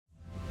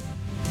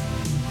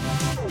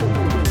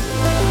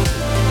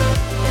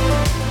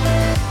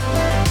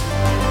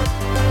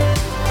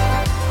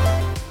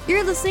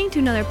listening to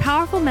another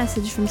powerful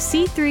message from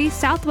C3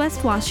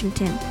 Southwest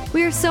Washington.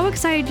 We are so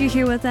excited you're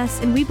here with us,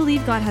 and we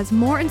believe God has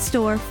more in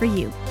store for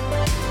you.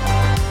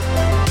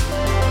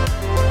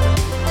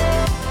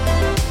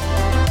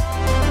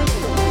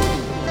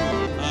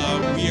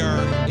 We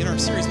are in our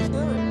series.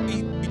 Before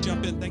we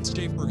jump in, thanks,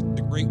 Jay, for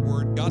the great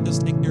word. God does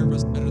take care of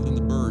us better than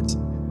the birds.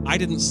 I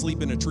didn't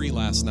sleep in a tree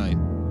last night.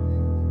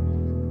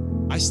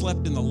 I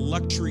slept in the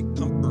luxury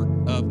comfort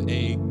of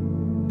a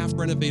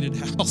half-renovated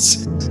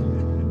house.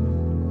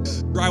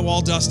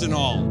 Drywall, dust, and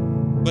all.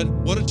 But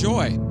what a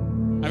joy.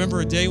 I remember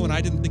a day when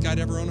I didn't think I'd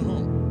ever own a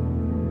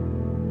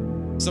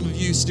home. Some of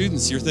you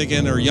students, you're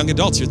thinking, or young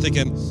adults, you're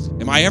thinking,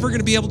 am I ever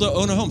going to be able to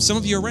own a home? Some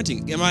of you are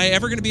renting. Am I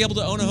ever going to be able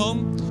to own a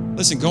home?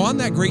 Listen, go on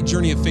that great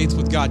journey of faith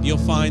with God, and you'll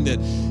find that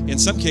in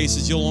some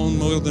cases you'll own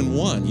more than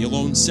one. You'll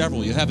own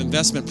several. You'll have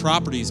investment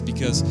properties,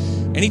 because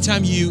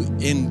anytime you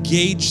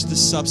engage the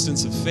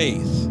substance of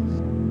faith,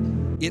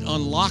 it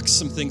unlocks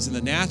some things in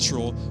the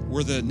natural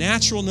where the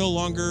natural no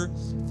longer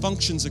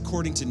functions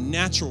according to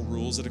natural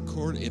rules.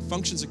 It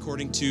functions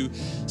according to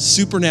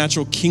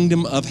supernatural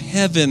kingdom of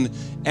heaven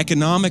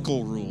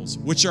economical rules,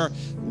 which are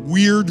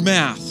weird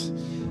math.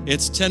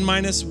 It's 10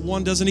 minus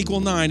 1 doesn't equal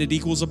 9. It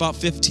equals about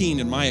 15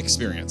 in my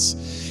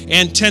experience.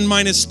 And 10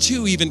 minus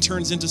 2 even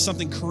turns into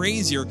something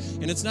crazier.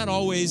 And it's not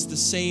always the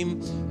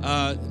same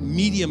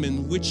medium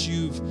in which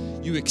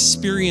you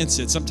experience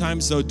it.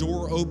 Sometimes the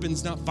door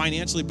opens not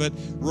financially, but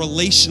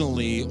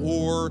relationally,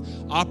 or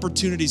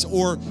opportunities,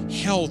 or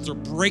health, or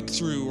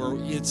breakthrough, or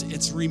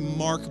it's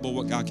remarkable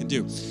what God can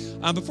do.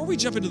 Before we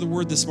jump into the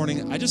word this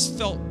morning, I just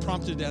felt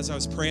prompted as I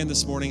was praying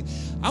this morning.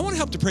 I want to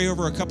help to pray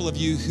over a couple of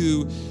you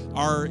who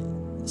are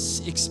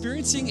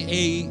experiencing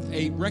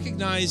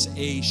recognize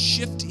a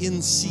shift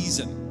in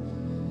season.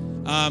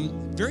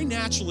 Very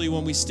naturally,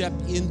 when we step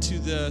into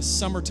the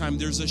summertime,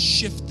 there's a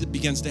shift that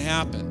begins to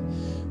happen.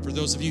 For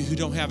those of you who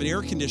don't have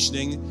air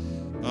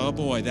conditioning, oh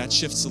boy, that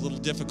shift's a little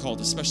difficult,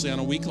 especially on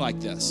a week like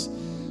this.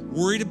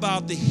 Worried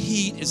about the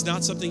heat is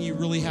not something you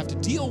really have to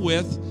deal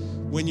with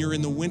when you're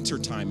in the winter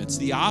time. It's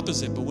the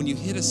opposite. But when you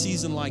hit a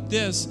season like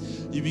this,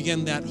 you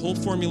begin that whole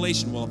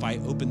formulation. Well, if I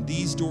open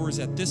these doors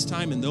at this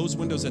time and those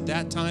windows at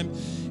that time,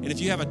 and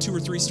if you have a 2 or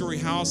 3 story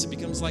house, it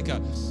becomes like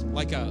a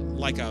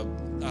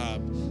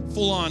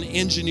full-on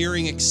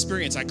engineering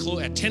experience. At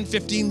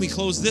 10:15, we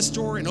close this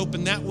door and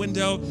open that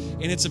window,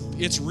 and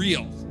it's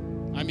real.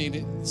 I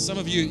mean, some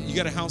of you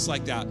got a house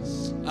like that.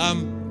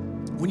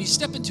 When you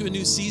step into a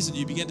new season,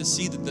 you begin to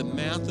see that the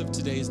math of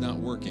today is not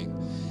working.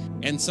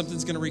 And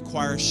something's going to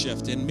require a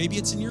shift. And maybe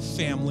it's in your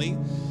family.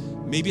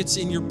 Maybe it's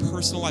in your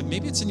personal life.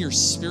 Maybe it's in your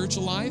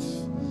spiritual life.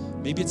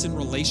 Maybe it's in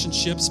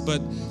relationships.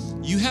 But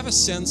you have a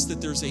sense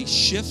that there's a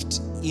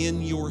shift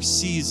in your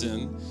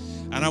season.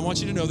 And I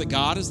want you to know that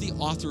God is the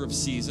author of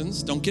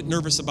seasons. Don't get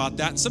nervous about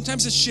that.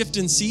 Sometimes a shift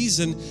in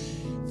season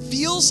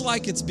feels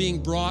like it's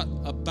being brought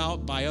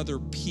about by other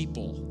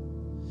people.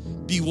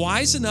 Be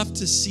wise enough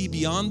to see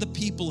beyond the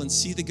people and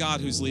see the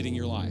God who's leading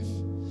your life.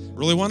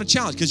 Really want to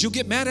challenge, because you'll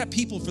get mad at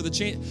people for the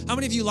change. How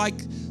many of you like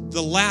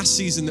the last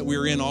season that we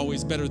were in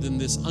always better than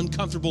this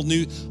uncomfortable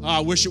new,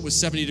 I wish it was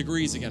 70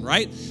 degrees again,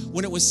 right?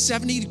 When it was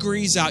 70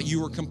 degrees out, you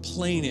were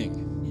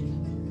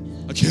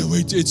complaining. I can't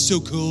wait, it's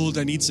so cold,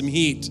 I need some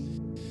heat.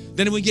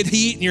 Then we get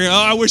heat and you're,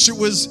 I wish it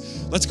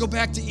was, let's go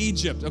back to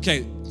Egypt.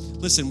 Okay,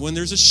 listen, when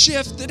there's a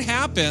shift that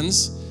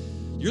happens,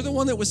 you're the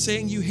one that was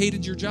saying you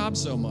hated your job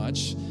so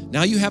much.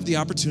 Now you have the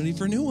opportunity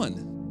for a new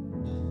one,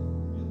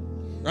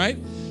 right?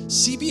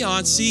 See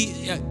beyond,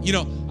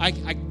 I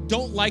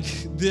don't like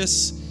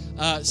this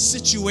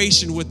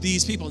situation with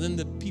these people. And then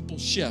the people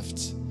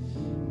shift.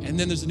 And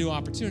then there's a new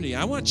opportunity.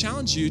 I want to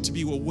challenge you to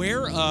be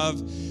aware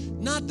of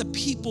not the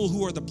people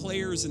who are the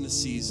players in the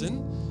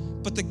season,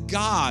 but the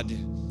God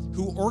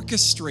who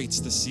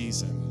orchestrates the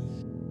season.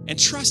 And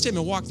trust him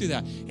and walk through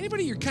that.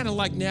 Anybody, you're kind of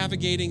like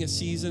navigating a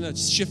season, a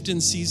shift in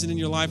season in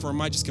your life, or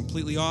am I just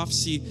completely off?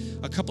 See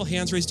a couple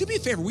hands raised. Do me a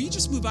favor. Will you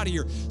just move out of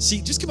your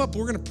seat? Just come up.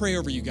 We're going to pray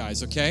over you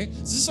guys, okay?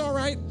 Is this all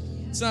right?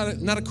 It's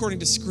not according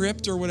to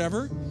script or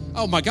whatever.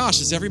 Oh my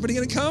gosh, is everybody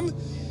going to come?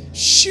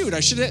 Shoot, I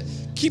should have,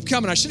 keep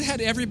coming. I should have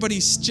had everybody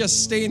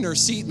just stay in their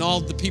seat, and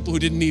all the people who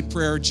didn't need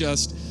prayer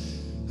just,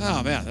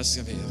 oh man, that's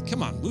going to be,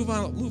 come on, move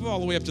all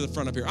the way up to the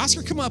front up here.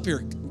 Oscar, come up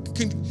here.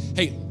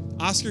 Hey,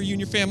 Oscar, you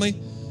and your family,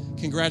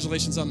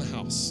 congratulations on the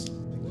house.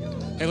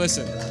 Hey,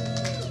 listen,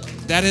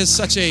 that is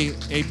such a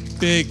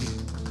big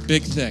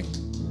thing.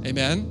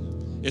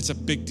 Amen? It's a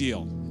big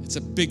deal. It's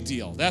a big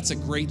deal. That's a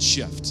great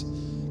shift.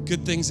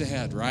 Good things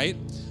ahead, right?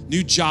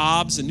 New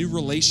jobs and new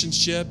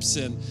relationships,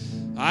 and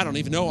I don't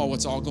even know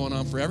what's all going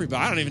on for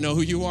everybody. I don't even know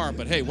who you are,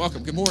 but hey,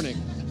 welcome. Good morning.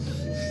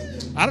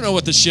 I don't know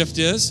what the shift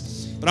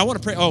is, but I want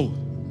to pray. Oh,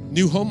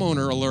 new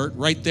homeowner alert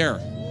right there.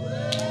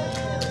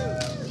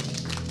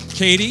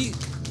 Katie,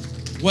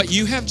 what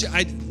you have,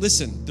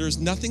 listen, there's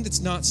nothing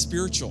that's not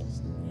spiritual.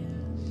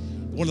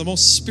 One of the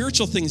most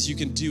spiritual things you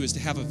can do is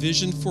to have a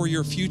vision for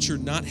your future,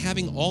 not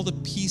having all the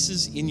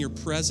pieces in your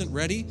present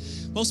ready.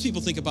 Most people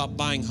think about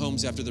buying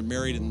homes after they're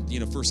married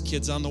and, first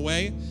kids on the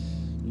way.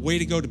 Way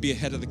to go to be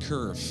ahead of the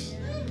curve.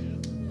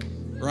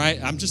 right?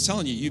 I'm just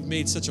telling you, you've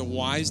made such a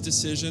wise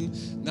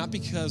decision, not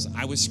because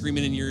I was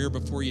screaming in your ear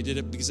before you did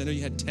it, because I know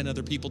you had 10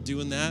 other people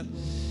doing that.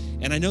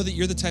 And I know that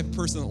you're the type of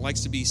person that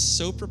likes to be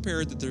so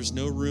prepared that there's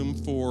no room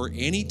for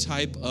any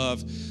type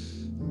of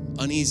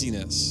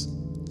uneasiness.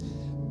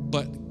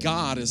 But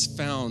God is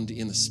found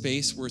in the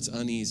space where it's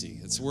uneasy.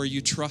 It's where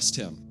you trust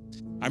him.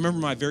 I remember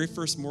my very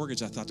first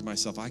mortgage, I thought to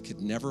myself, I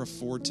could never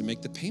afford to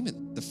make the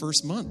payment the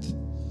first month.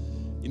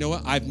 You know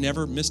what? I've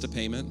never missed a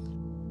payment.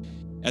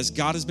 As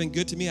God has been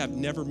good to me, I've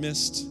never been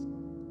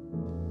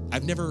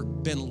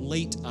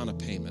late on a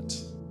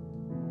payment.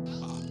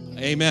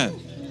 Amen.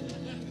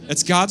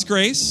 It's God's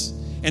grace.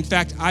 In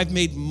fact, I've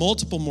made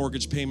multiple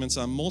mortgage payments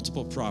on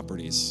multiple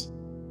properties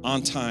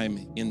on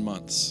time in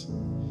months.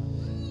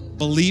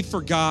 Believe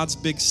for God's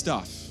big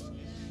stuff.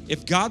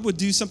 If God would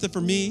do something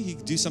for me, he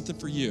could do something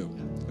for you.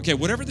 Okay,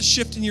 whatever the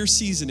shift in your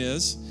season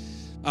is,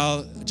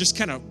 just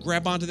kind of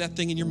grab onto that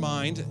thing in your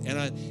mind,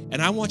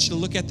 and I want you to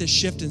look at this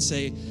shift and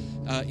say,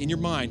 in your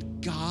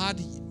mind, God,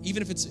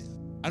 even if it's,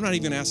 I'm not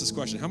even going to ask this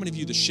question. How many of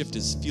you the shift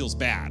feels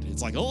bad?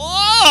 It's like,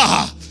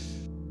 oh!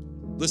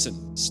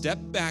 Listen, step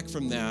back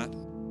from that.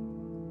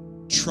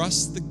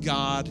 Trust the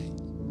God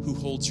who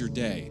holds your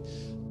day.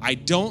 I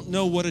don't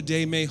know what a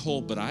day may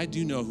hold, but I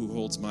do know who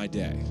holds my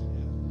day,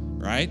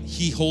 right?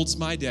 He holds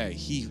my day.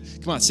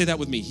 Come on, say that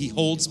with me. He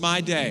holds my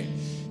day.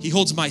 He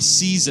holds my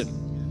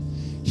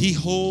season. He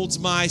holds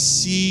my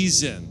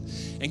season.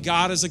 And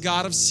God is a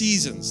God of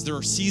seasons. There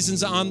are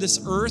seasons on this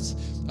earth,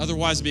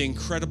 otherwise it'd be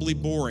incredibly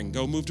boring.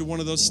 Go move to one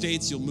of those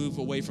states, you'll move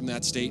away from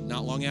that state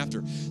not long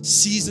after.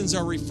 Seasons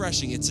are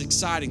refreshing. It's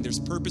exciting. There's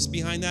purpose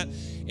behind that.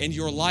 And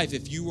your life,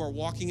 if you are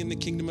walking in the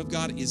kingdom of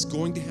God, is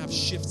going to have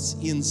shifts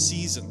in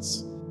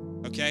seasons.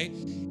 Okay?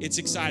 It's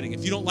exciting.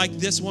 If you don't like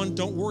this one,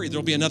 don't worry.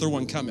 There'll be another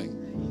one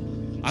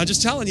coming. I'm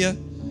just telling you,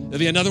 there'll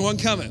be another one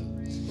coming.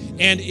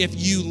 And if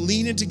you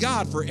lean into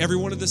God for every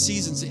one of the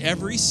seasons,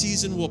 every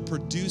season will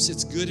produce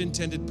its good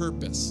intended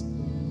purpose.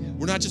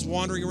 We're not just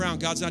wandering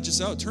around. God's not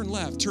just, oh, turn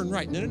left, turn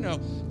right. No.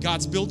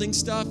 God's building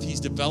stuff. He's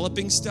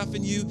developing stuff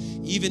in you.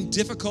 Even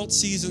difficult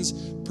seasons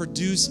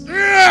produce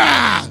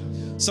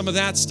some of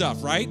that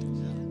stuff, right?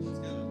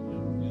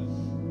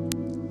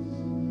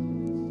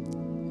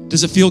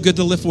 Does it feel good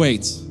to lift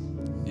weights?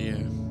 Yeah.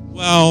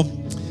 Well,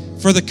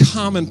 for the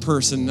common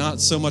person, not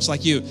so much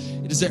like you,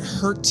 does it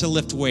hurt to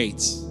lift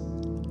weights?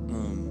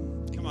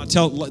 Come on,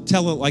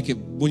 tell it like it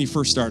when you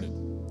first started.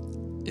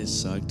 It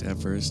sucked at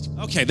first.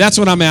 Okay, that's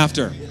what I'm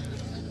after.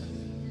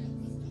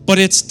 But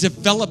it's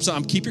developed,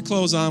 keep your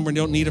clothes on, we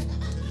don't need it.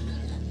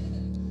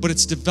 But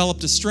it's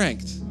developed a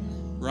strength,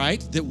 right?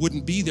 That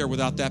wouldn't be there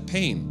without that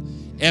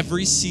pain.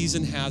 Every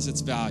season has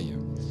its value.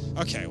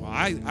 Okay, well,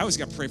 I always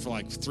got to pray for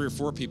like 3 or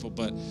 4 people,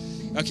 but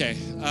okay.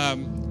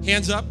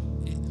 Hands up.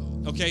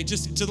 Okay,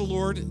 just to the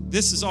Lord.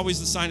 This is always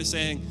the sign of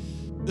saying,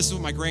 this is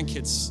what my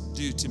grandkids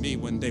do to me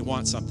when they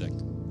want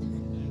something.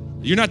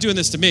 You're not doing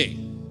this to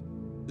me.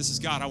 This is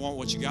God, I want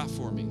what you got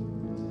for me.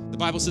 The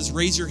Bible says,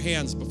 raise your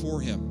hands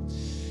before him.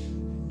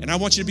 And I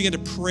want you to begin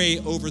to pray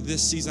over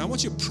this season. I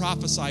want you to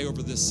prophesy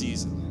over this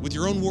season with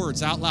your own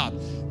words out loud.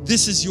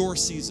 This is your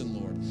season,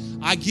 Lord.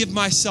 I give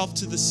myself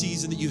to the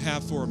season that you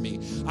have for me.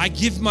 I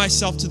give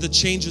myself to the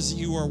changes that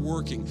you are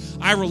working.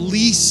 I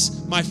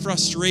release my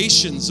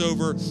frustrations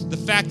over the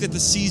fact that the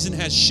season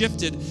has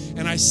shifted,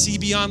 and I see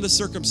beyond the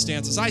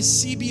circumstances. I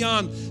see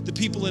beyond the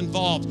people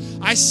involved.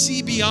 I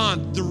see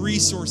beyond the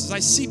resources. I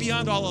see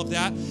beyond all of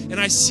that, and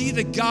I see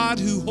the God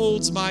who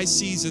holds my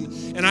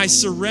season, and I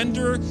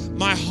surrender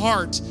my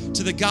heart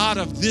to the God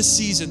of this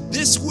season.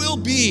 This will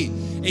be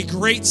a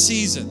great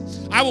season.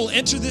 I will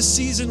enter this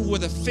season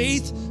with a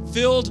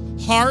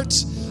faith-filled heart.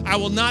 I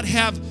will not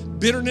have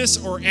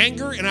bitterness or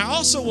anger, and I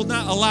also will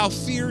not allow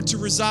fear to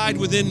reside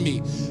within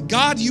me.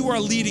 God, you are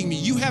leading me.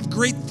 You have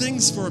great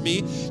things for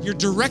me. You're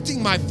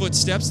directing my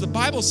footsteps. The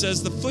Bible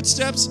says the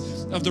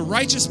footsteps of the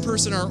righteous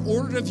person are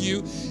ordered of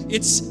you.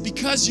 It's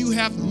because you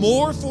have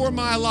more for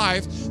my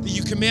life that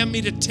you command me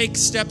to take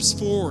steps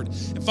forward.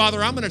 And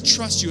Father, I'm going to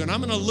trust you, and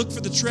I'm going to look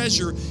for the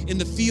treasure in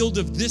the field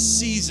of this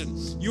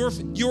season. Your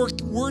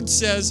word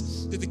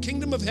says that the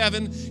kingdom of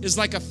heaven is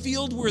like a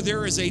field where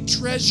there is a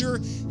treasure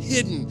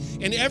hidden.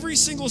 And every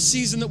single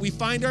season that we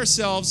find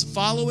ourselves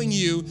following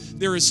you,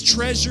 there is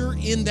treasure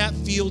in that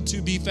field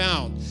to be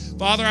found.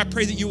 Father, I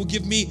pray that you will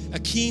give me a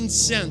keen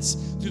sense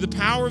through the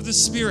power of the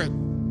Spirit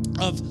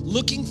of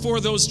looking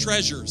for those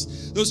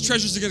treasures. Those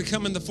treasures are going to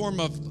come in the form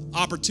of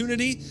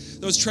opportunity.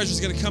 Those treasures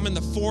are going to come in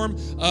the form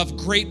of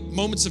great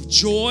moments of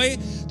joy.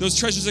 Those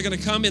treasures are going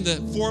to come in the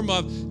form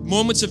of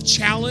moments of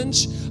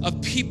challenge, of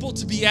people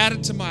to be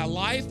added to my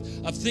life,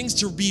 of things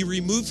to be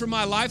removed from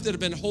my life that have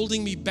been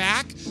holding me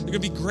back. There are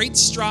going to be great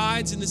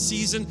strides in the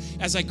season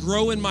as I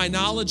grow in my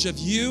knowledge of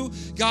you.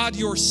 God,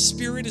 your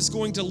Spirit is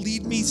going to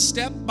lead me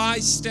step by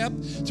step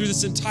through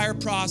this entire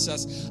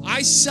process.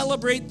 I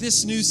celebrate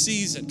this new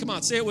season. Come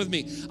on, say it with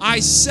me. I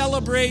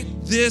celebrate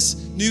this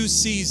new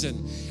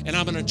season. And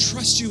I'm going to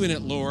trust you in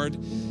it, Lord.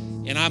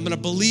 And I'm going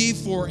to believe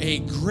for a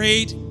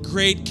great,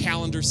 great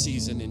calendar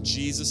season in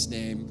Jesus'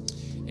 name.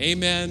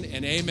 Amen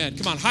and amen.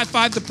 Come on, high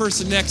five the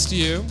person next to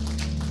you.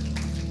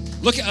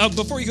 Look,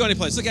 before you go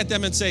anyplace, look at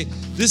them and say,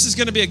 this is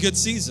going to be a good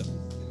season.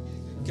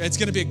 Okay, it's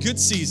going to be a good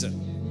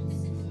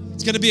season.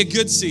 It's going to be a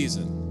good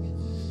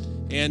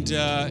season. And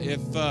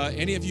if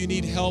any of you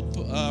need help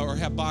or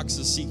have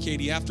boxes, see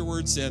Katie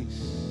afterwards. And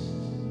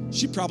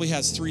she probably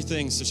has 3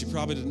 things, so she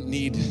probably didn't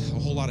need a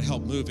whole lot of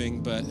help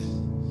moving, but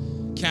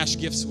cash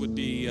gifts would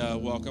be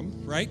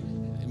welcome, right?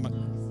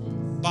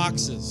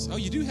 Boxes. Oh,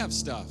 you do have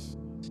stuff.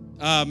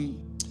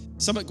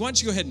 Why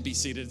don't you go ahead and be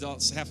seated?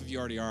 Half of you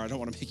already are. I don't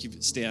want to make you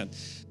stand.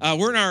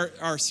 We're in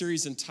our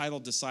series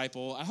entitled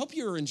Disciple. I hope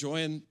you're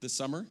enjoying the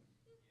summer.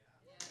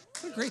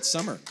 What a great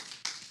summer.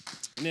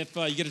 And if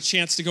you get a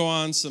chance to go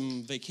on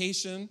some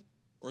vacation,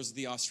 or as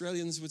the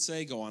Australians would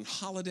say, go on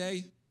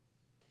holiday,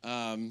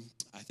 I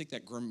think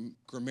that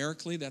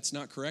grammatically that's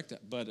not correct,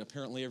 but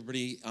apparently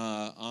everybody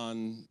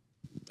on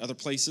other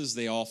places,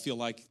 they all feel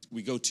like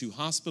we go to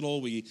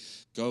hospital, we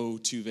go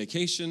to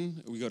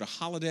vacation, we go to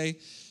holiday.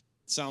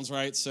 Sounds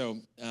right, so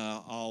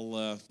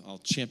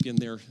I'll champion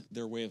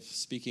their way of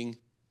speaking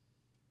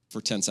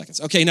for 10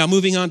 seconds. Okay, now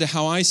moving on to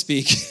how I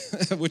speak,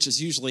 which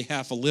is usually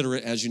half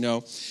illiterate, as you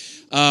know.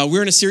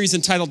 We're in a series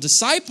entitled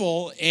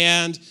Disciple,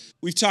 and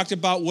we've talked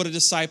about what a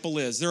disciple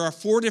is. There are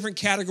 4 different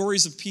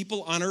categories of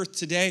people on earth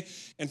today,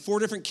 and 4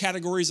 different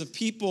categories of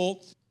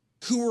people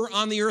who were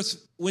on the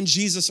earth when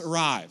Jesus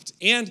arrived.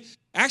 And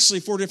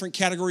actually 4 different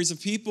categories of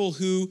people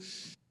who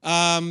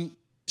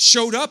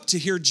showed up to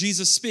hear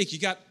Jesus speak. You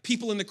got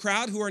people in the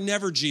crowd who are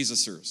never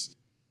Jesusers.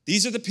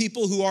 These are the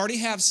people who already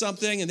have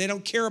something and they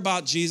don't care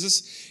about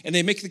Jesus, and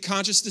they make the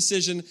conscious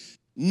decision,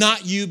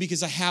 not you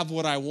because I have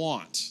what I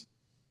want.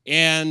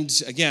 And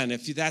again,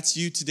 if that's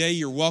you today,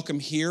 you're welcome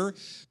here,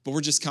 but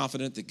we're just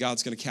confident that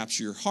God's going to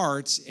capture your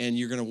heart and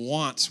you're going to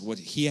want what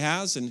he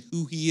has and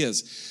who he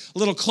is. A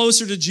little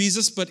closer to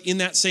Jesus, but in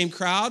that same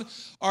crowd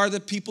are the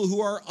people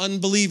who are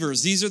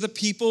unbelievers. These are the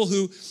people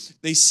who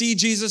they see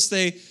Jesus,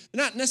 they're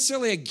not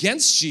necessarily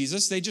against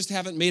Jesus, they just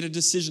haven't made a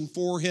decision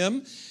for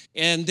him,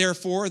 and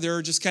therefore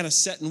they're just kind of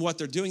set in what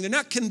they're doing. They're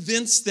not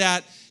convinced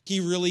that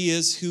he really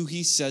is who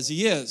he says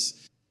he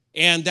is.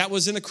 And that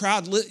was in the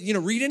crowd. You know,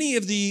 read any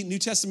of the New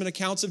Testament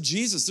accounts of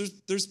Jesus.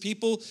 There's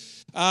people,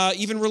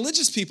 even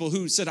religious people,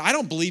 who said, I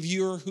don't believe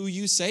you're who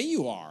you say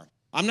you are.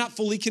 I'm not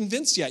fully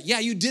convinced yet. Yeah,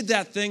 you did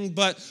that thing,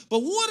 but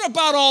what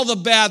about all the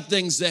bad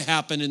things that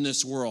happen in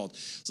this world? I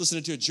was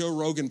listening to a Joe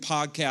Rogan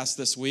podcast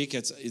this week.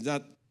 It's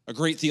not a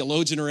great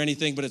theologian or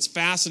anything, but it's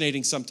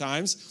fascinating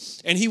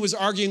sometimes. And he was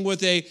arguing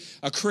with a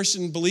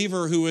Christian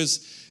believer who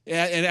was,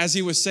 and as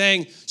he was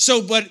saying,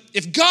 but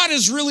if God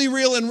is really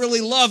real and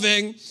really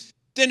loving,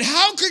 then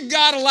how could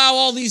God allow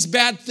all these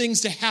bad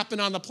things to happen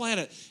on the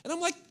planet? And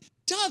I'm like,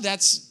 duh,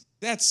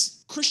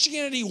 that's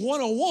Christianity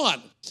 101.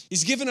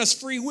 He's given us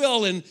free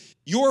will, and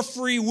your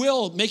free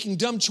will, making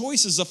dumb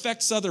choices,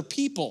 affects other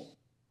people.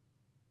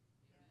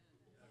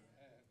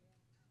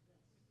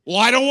 Well,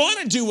 I don't want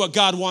to do what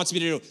God wants me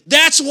to do.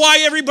 That's why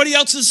everybody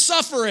else is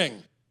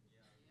suffering.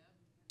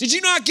 Did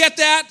you not get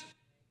that?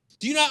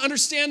 Do you not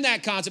understand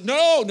that concept?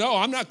 No,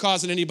 I'm not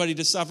causing anybody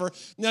to suffer.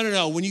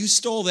 No. When you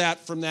stole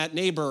that from that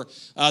neighbor,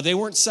 they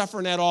weren't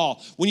suffering at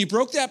all. When you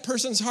broke that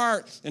person's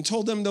heart and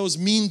told them those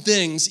mean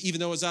things, even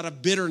though it was out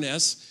of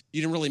bitterness,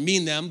 you didn't really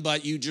mean them,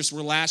 but you just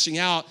were lashing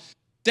out,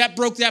 that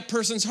broke that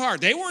person's heart.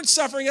 They weren't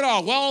suffering at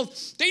all. Well,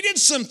 they did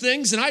some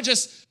things, and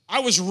I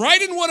was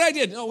right in what I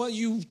did. No, well,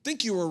 you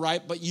think you were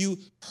right, but you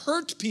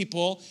hurt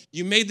people.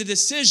 You made the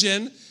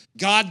decision.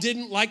 God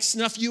didn't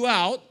snuff you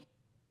out.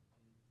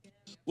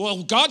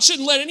 Well, God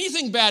shouldn't let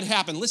anything bad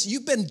happen. Listen,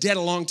 you've been dead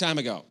a long time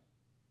ago.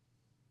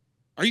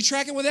 Are you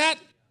tracking with that?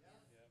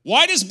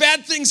 Why does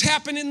bad things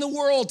happen in the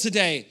world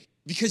today?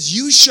 Because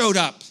you showed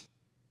up.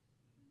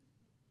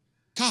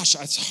 Gosh,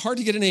 it's hard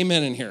to get an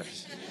amen in here.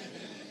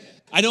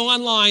 I know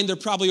online they're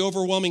probably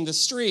overwhelming the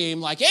stream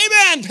like,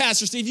 amen,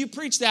 Pastor Steve, you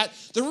preached that.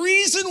 The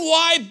reason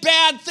why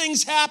bad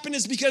things happen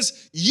is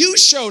because you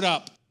showed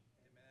up.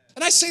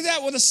 And I say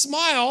that with a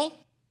smile,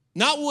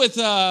 not with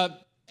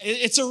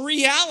it's a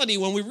reality.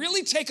 When we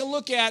really take a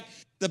look at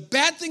the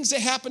bad things that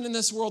happen in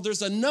this world,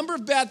 there's a number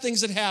of bad things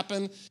that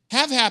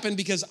have happened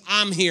because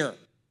I'm here.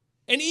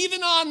 And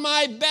even on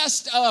my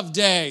best of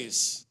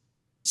days,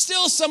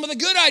 still some of the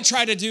good I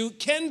try to do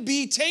can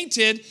be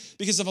tainted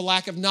because of a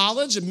lack of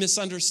knowledge, a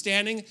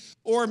misunderstanding,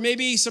 or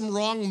maybe some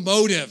wrong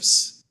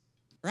motives,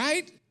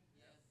 right?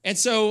 And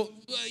so,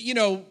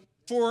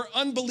 for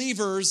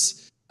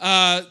unbelievers,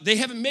 they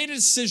haven't made a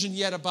decision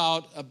yet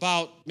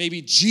about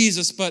maybe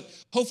Jesus, but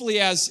hopefully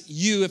as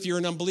you, if you're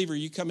an unbeliever,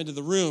 you come into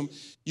the room,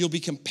 you'll be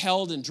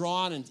compelled and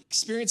drawn and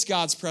experience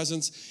God's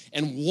presence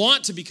and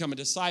want to become a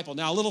disciple.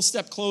 Now, a little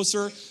step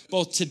closer,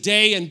 both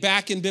today and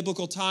back in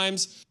biblical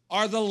times,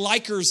 are the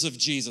likers of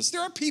Jesus.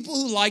 There are people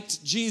who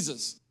liked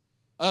Jesus.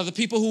 The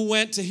people who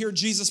went to hear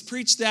Jesus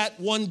preach that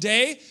one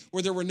day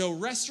where there were no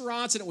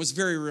restaurants and it was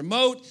very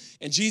remote,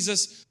 and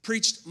Jesus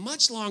preached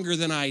much longer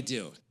than I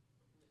do.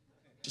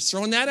 Just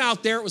throwing that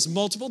out there. It was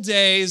multiple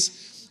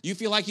days. You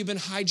feel like you've been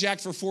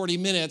hijacked for 40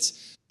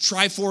 minutes.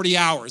 Try 40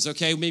 hours,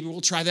 okay? Maybe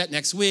we'll try that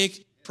next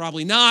week.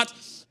 Probably not,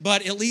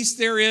 but at least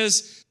there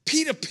is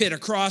pita pit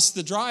across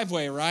the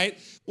driveway, right?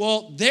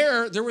 Well,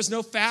 there was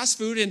no fast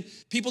food, and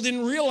people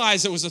didn't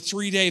realize it was a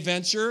 3-day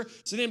venture,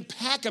 so they didn't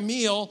pack a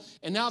meal,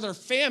 and now they're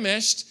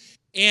famished.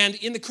 And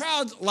in the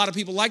crowd, a lot of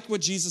people liked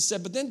what Jesus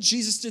said, but then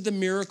Jesus did the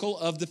miracle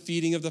of the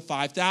feeding of the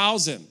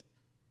 5,000.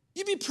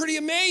 You'd be pretty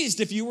amazed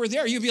if you were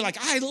there. You'd be like,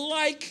 I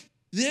like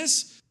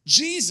this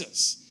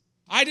Jesus.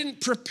 I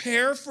didn't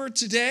prepare for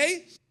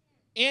today,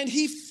 and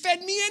he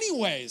fed me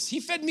anyways. He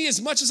fed me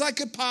as much as I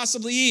could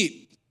possibly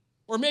eat.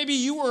 Or maybe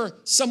you were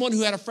someone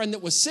who had a friend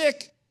that was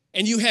sick,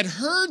 and you had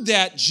heard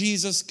that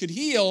Jesus could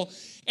heal,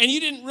 and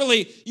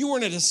you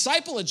weren't a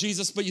disciple of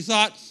Jesus, but you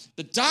thought,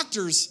 the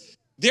doctors,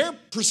 their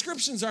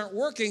prescriptions aren't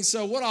working,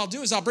 so what I'll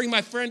do is I'll bring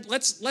my friend,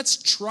 let's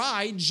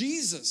try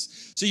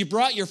Jesus. So you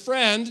brought your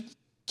friend,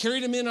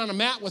 carried him in on a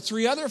mat with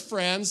 3 other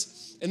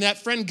friends, and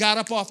that friend got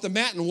up off the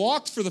mat and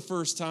walked for the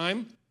first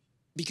time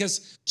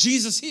because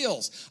Jesus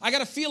heals. I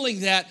got a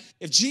feeling that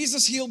if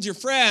Jesus healed your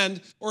friend,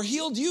 or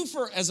healed you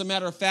as a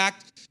matter of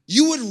fact,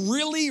 you would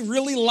really,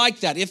 really like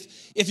that.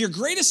 If your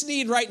greatest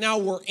need right now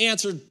were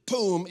answered,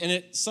 boom,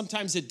 and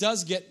sometimes it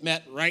does get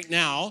met right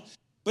now,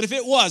 but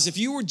if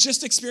you were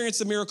just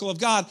experiencing the miracle of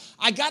God,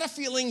 I got a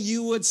feeling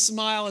you would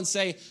smile and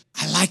say,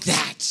 I like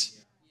that.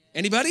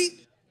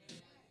 Anybody?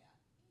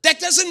 That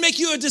doesn't make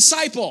you a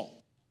disciple.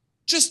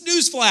 Just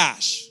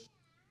newsflash.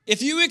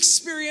 If you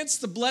experience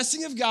the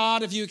blessing of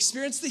God, if you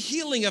experience the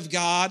healing of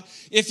God,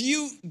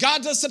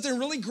 God does something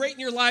really great in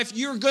your life,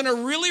 you're going to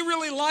really,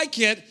 really like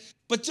it.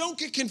 But don't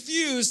get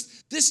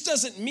confused. This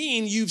doesn't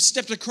mean you've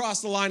stepped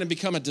across the line and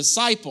become a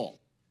disciple.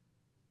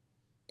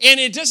 And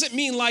it doesn't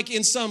mean like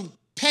in some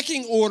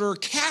pecking order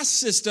caste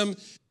system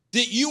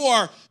that you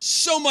are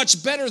so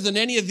much better than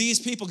any of these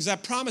people, because I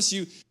promise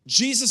you,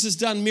 Jesus has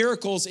done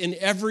miracles in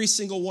every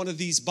single one of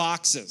these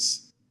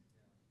boxes.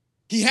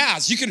 He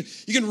has. You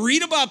can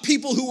read about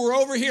people who were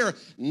over here,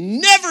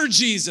 never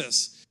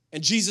Jesus.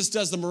 And Jesus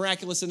does the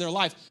miraculous in their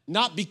life,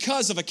 not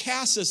because of a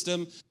caste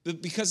system,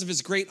 but because of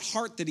his great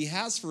heart that he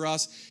has for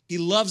us. He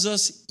loves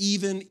us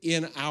even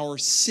in our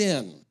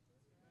sin.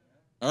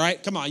 All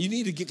right? Come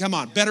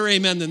on. Better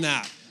amen than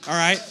that. All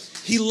right?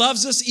 He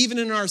loves us even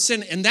in our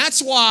sin. And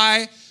that's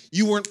why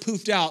you weren't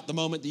poofed out the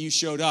moment that you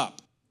showed up.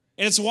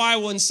 And it's why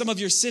when some of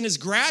your sin is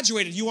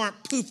graduated, you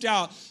aren't poofed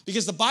out,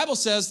 because the Bible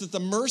says that the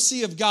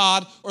mercy of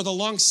God, or the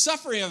long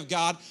suffering of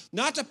God,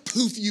 not to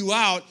poof you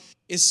out,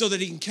 is so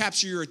that he can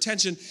capture your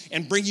attention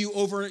and bring you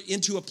over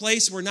into a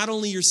place where not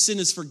only your sin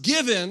is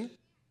forgiven,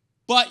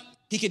 but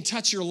he can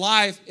touch your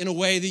life in a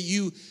way that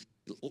you,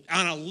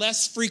 on a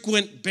less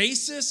frequent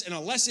basis and a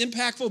less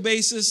impactful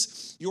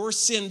basis, your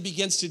sin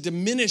begins to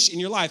diminish in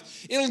your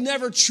life. It'll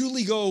never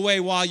truly go away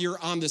while you're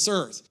on this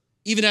earth,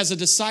 even as a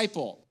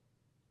disciple.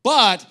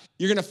 But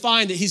you're going to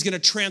find that he's going to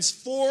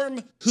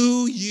transform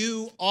who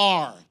you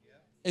are.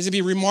 It's going to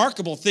be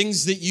remarkable.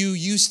 Things that you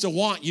used to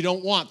want, you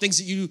don't want. Things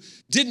that you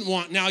didn't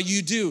want, now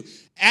you do.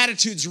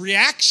 Attitudes,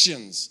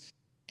 reactions,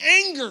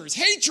 angers,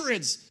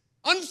 hatreds,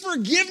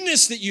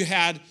 unforgiveness that you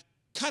had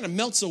kind of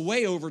melts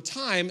away over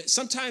time,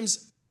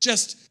 sometimes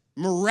just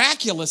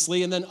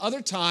miraculously, and then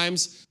other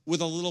times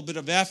with a little bit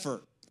of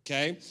effort,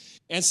 okay?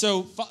 And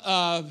so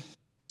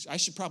I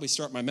should probably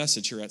start my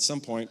message here at some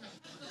point.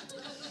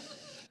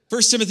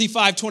 1 Timothy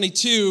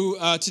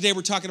 5:22, today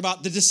we're talking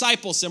about the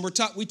disciple sin.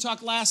 We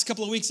talked last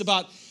couple of weeks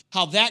about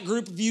how that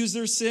group views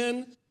their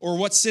sin, or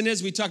what sin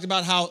is. We talked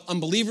about how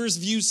unbelievers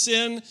view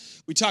sin.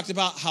 We talked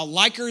about how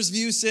likers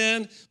view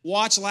sin.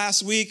 Watch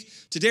last week.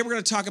 Today we're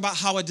going to talk about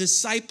how a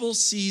disciple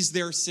sees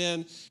their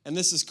sin, and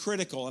this is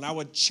critical. And I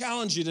would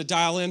challenge you to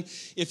dial in.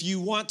 If you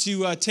want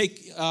to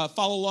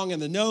follow along in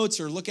the notes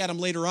or look at them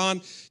later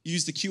on,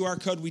 use the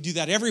QR code. We do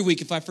that every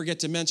week. If I forget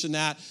to mention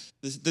that,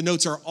 the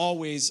notes are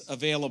always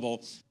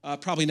available.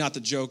 Probably not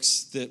the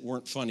jokes that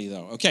weren't funny,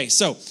 though. Okay,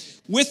 so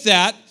with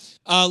that,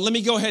 let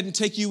me go ahead and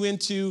take you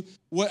into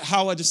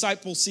how a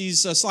disciple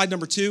sees, slide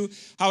number 2,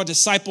 how a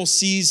disciple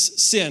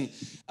sees sin.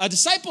 A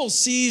disciple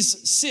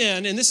sees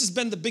sin, and this has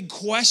been the big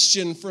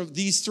question for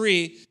these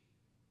 3.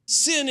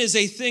 Sin is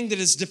a thing that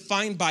is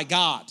defined by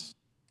God.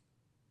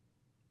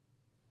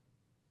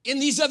 In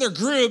these other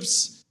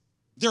groups,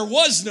 there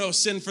was no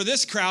sin for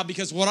this crowd,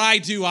 because what I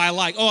do, I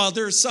like. Oh,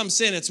 there's some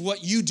sin. It's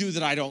what you do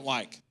that I don't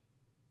like.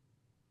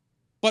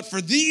 But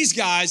for these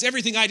guys,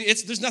 everything I do,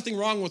 there's nothing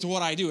wrong with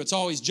what I do. It's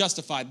always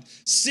justified.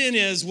 Sin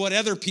is what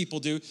other people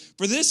do.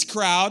 For this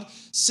crowd,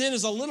 sin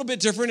is a little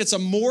bit different. It's a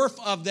morph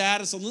of that.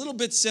 It's a little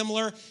bit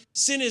similar.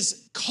 Sin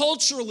is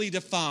culturally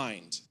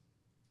defined.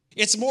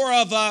 It's more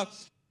of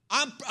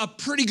I'm a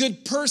pretty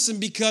good person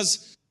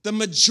because the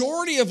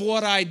majority of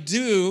what I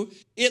do,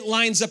 it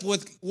lines up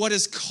with what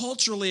is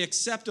culturally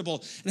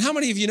acceptable. And how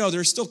many of you know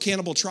there's still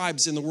cannibal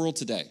tribes in the world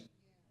today?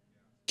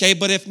 Okay,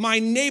 but if my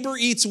neighbor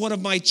eats one of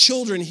my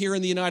children here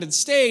in the United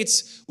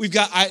States, we've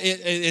got,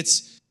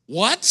 it's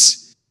what?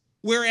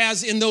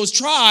 Whereas in those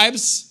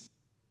tribes,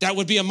 that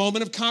would be a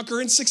moment of conquer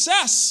and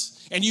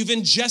success. And you've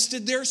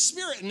ingested their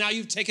spirit, and now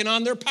you've taken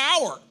on their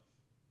power,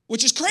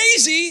 which is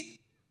crazy,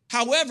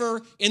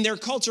 However, in their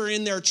culture,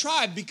 in their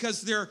tribe,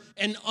 because they're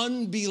an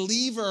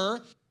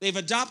unbeliever, they've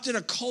adopted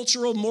a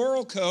cultural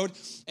moral code.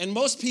 And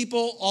most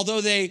people,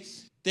 although they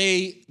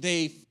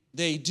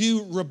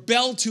do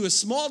rebel to a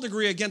small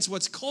degree against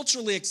what's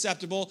culturally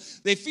acceptable,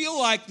 they feel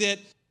like that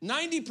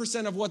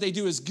 90% of what they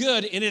do is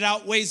good, and it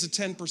outweighs the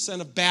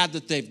 10% of bad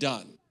that they've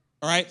done.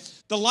 All right?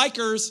 The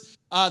likers,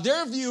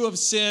 their view of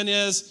sin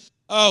is,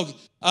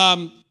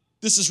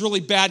 this is really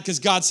bad because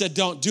God said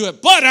don't do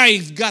it, but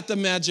I've got the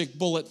magic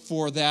bullet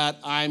for that.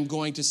 I'm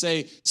going to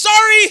say,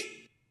 sorry!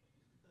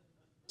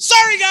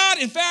 Sorry, God!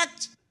 In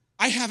fact,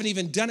 I haven't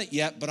even done it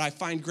yet, but I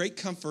find great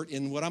comfort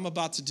in what I'm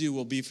about to do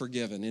will be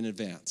forgiven in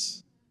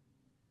advance.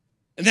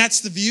 And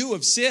that's the view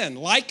of sin.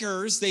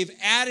 Likers, they've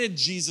added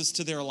Jesus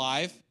to their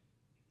life.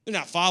 They're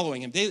not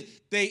following him.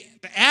 They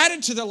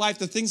added to their life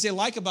the things they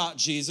like about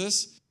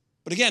Jesus,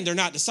 but again, they're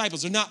not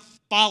disciples. They're not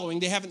following.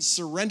 They haven't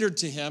surrendered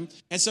to him.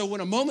 And so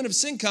when a moment of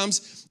sin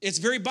comes, it's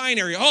very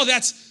binary. Oh,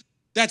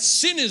 that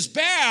sin is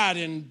bad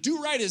and do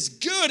right is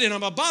good, and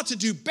I'm about to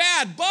do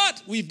bad,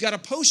 but we've got a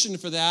potion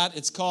for that.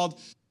 It's called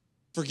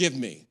forgive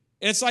me.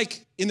 And it's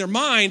like in their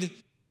mind,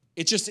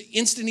 it's just an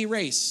instant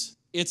erase.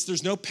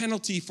 There's no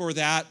penalty for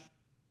that.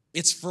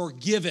 It's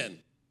forgiven.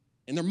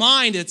 In their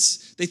mind,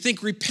 they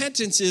think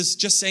repentance is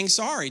just saying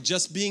sorry,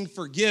 just being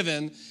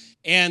forgiven,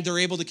 and they're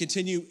able to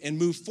continue and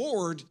move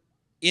forward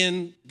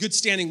in good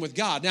standing with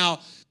God. Now,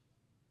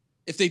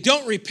 if they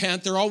don't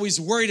repent, they're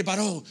always worried about,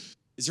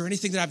 is there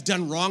anything that I've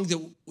done wrong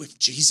that if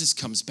Jesus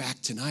comes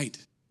back tonight,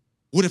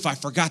 what if I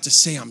forgot to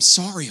say I'm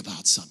sorry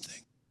about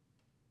something?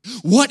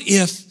 What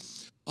if,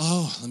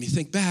 let me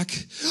think back.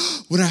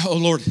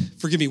 Lord,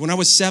 forgive me. When I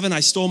was 7,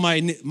 I stole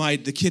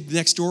the kid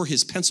next door,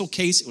 his pencil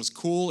case. It was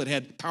cool. It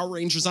had Power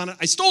Rangers on it.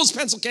 I stole his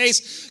pencil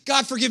case.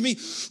 God, forgive me.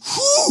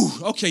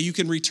 Whew. Okay, you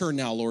can return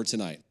now, Lord,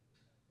 tonight.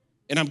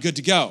 And I'm good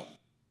to go.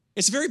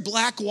 It's very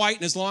black, white,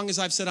 and as long as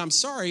I've said I'm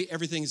sorry,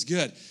 everything's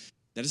good.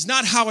 That is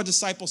not how a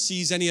disciple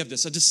sees any of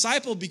this. A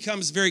disciple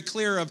becomes very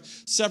clear of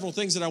several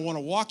things that I want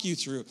to walk you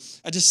through.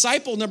 A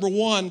disciple, number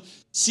one,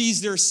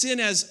 sees their sin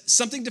as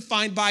something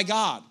defined by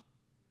God.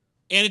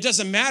 And it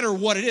doesn't matter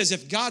what it is.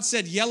 If God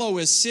said yellow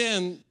is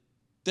sin,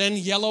 then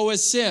yellow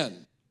is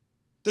sin.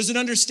 There's an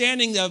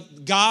understanding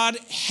that God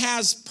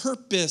has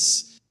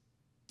purpose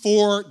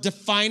for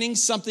defining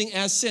something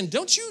as sin.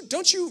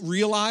 Don't you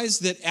realize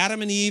that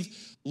Adam and Eve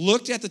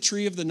looked at the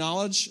tree of the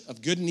knowledge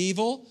of good and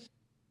evil,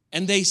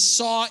 and they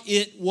saw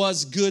it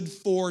was good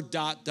for ...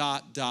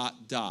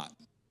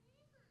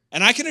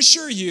 And I can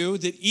assure you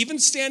that even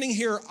standing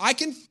here, I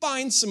can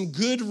find some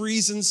good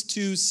reasons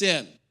to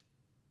sin.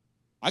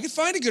 I could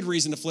find a good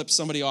reason to flip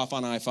somebody off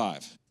on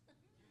I-5.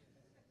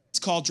 It's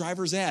called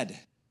driver's ed.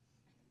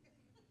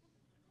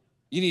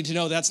 You need to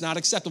know that's not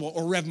acceptable,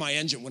 or rev my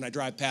engine when I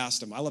drive past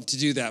them. I love to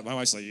do that. My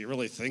wife's like, you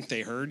really think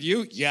they heard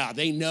you? Yeah,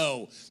 they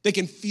know. They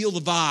can feel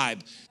the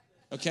vibe,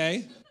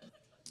 okay?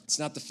 It's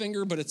not the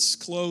finger, but it's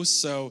close.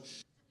 So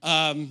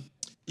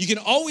you can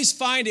always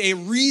find a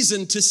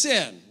reason to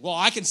sin. Well,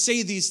 I can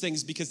say these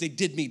things because they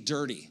did me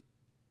dirty.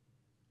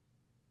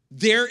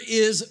 There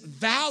is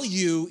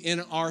value in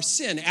our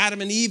sin.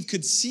 Adam and Eve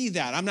could see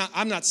that.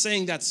 I'm not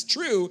saying that's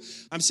true.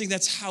 I'm saying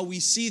that's how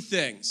we see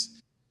things.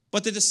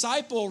 But the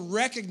disciple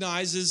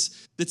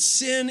recognizes that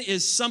sin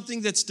is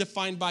something that's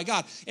defined by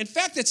God. In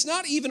fact, it's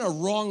not even a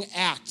wrong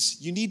act.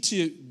 You need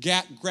to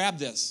grab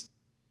this.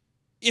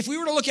 If we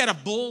were to look at a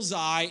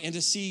bullseye and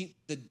to see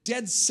the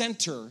dead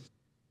center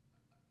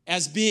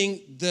as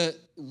being the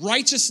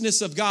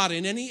righteousness of God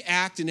in any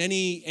act, in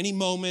any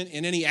moment,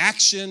 in any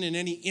action, in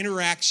any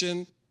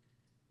interaction,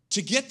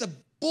 to get the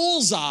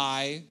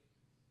bullseye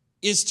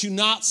is to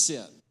not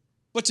sin.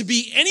 But to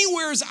be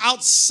anywhere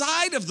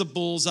outside of the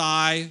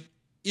bullseye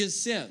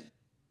is sin.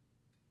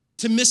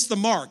 To miss the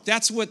mark.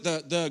 That's what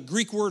the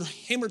Greek word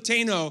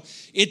hamartano,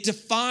 it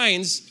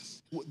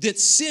defines that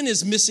sin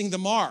is missing the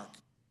mark.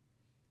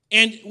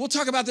 And we'll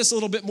talk about this a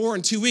little bit more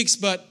in 2 weeks,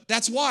 but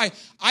that's why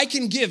I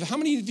can give. How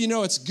many of you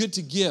know it's good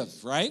to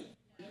give, right?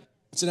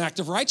 It's an act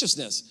of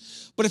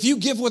righteousness. But if you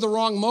give with a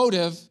wrong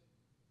motive,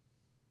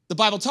 the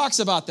Bible talks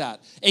about that.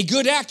 A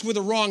good act with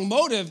a wrong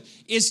motive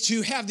is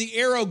to have the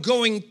arrow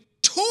going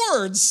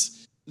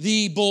towards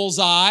the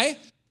bullseye,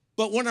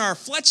 but one of our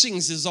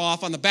fletchings is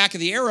off on the back of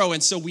the arrow,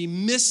 and so we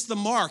miss the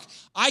mark.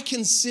 I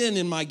can sin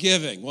in my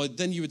giving. Well,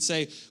 then you would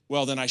say,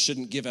 well, then I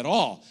shouldn't give at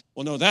all.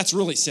 Well, no, that's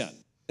really sin.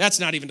 That's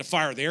not even to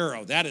fire the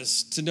arrow. That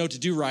is to know to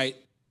do right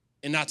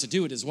and not to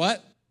do it is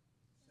what?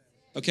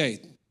 Okay.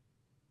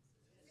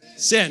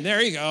 Sin.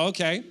 There you go.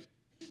 Okay.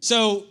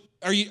 So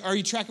are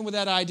you tracking with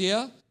that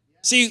idea?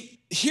 See,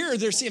 here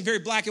they're saying very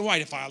black and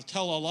white. If I'll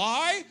tell a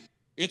lie,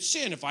 it's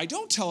sin. If I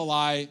don't tell a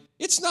lie,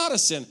 it's not a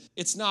sin.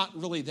 It's not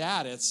really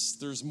that.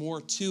 There's more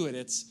to it.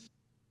 It's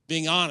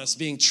being honest,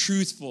 being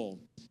truthful,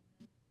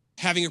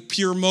 having a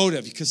pure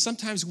motive. Because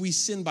sometimes we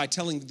sin by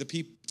telling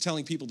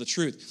people the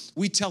truth.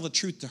 We tell the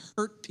truth to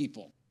hurt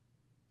people.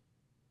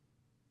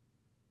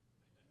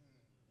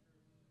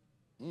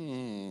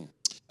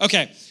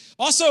 Okay.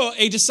 Also,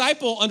 a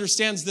disciple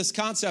understands this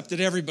concept that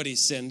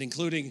everybody's sinned,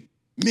 including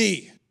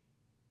me.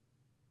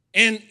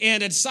 And a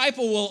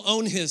disciple will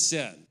own his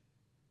sin.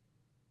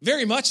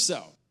 Very much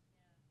so.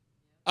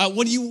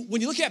 When you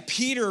look at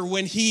Peter,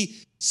 when he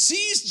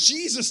sees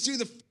Jesus do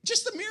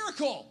just the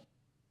miracle,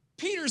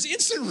 Peter's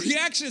instant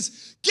reaction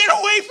is, "Get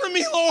away from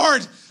me,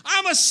 Lord.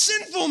 I'm a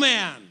sinful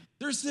man."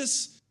 There's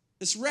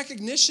this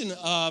recognition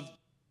of,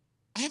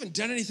 I haven't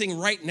done anything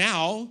right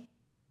now.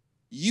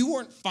 You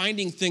weren't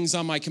finding things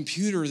on my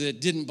computer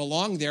that didn't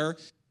belong there.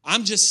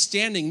 I'm just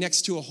standing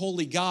next to a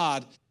holy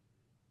God,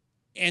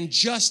 and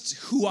just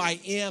who I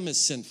am is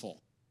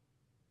sinful.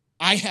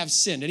 I have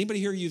sinned. Anybody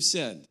here, you've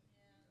sinned?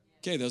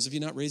 Okay, those of you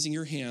not raising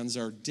your hands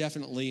are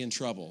definitely in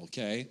trouble,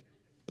 okay?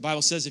 The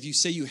Bible says if you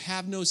say you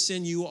have no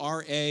sin, you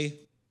are a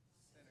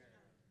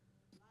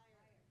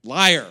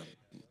liar.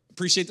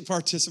 Appreciate the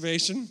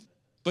participation.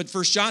 But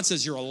 1 John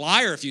says you're a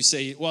liar if you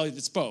say, well,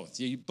 it's both.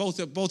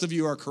 Both of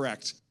you are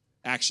correct,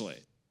 actually,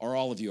 or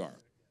all of you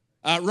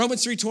are.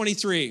 Romans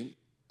 3:23,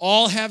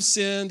 all have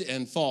sinned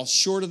and fall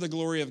short of the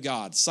glory of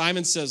God.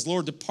 Simon says,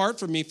 Lord, depart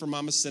from me, for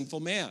I'm a sinful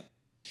man.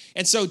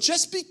 And so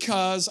just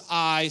because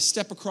I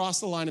step across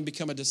the line and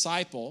become a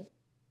disciple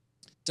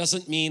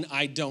doesn't mean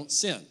I don't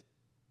sin.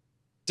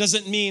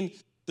 Doesn't mean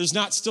there's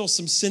not still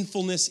some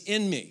sinfulness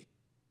in me.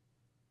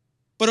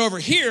 But over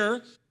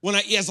here, when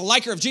as a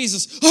liker of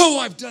Jesus,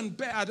 I've done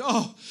bad.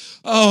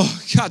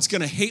 God's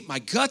going to hate my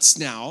guts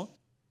now.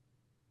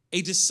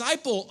 A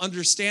disciple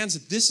understands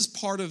that this is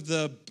part of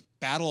the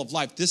battle of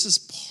life. This is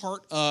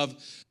part of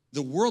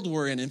the world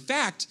we're in. In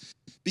fact,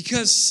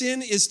 because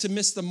sin is to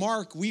miss the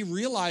mark, we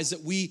realize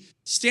that we,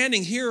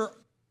 standing here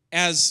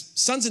as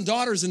sons and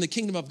daughters in the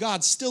kingdom of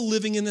God, still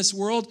living in this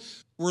world,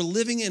 we're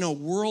living in a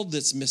world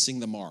that's missing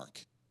the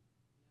mark.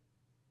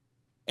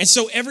 And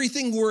so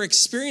everything we're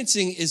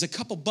experiencing is a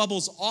couple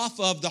bubbles off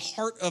of the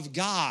heart of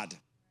God.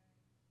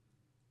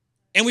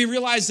 And we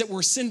realize that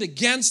we're sinned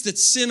against, that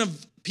sin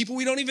of people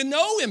we don't even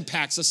know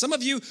impacts us. Some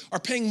of you are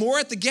paying more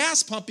at the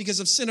gas pump because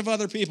of sin of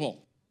other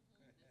people.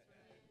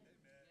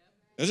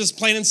 It's just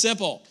plain and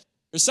simple.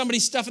 There's somebody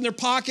stuffing their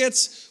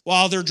pockets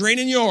while they're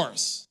draining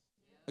yours.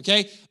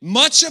 Okay?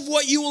 Much of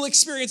what you will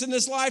experience in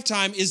this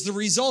lifetime is the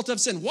result of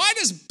sin. Why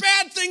does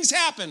bad things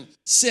happen?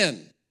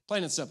 Sin.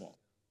 Plain and simple.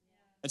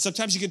 And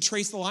sometimes you can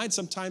trace the line,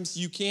 sometimes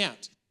you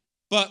can't.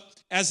 But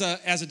as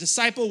a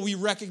disciple, we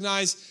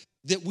recognize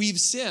that we've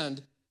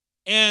sinned,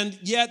 and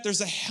yet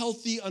there's a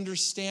healthy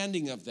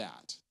understanding of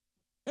that.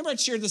 Remember I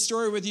shared the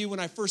story with you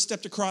when I first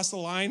stepped across the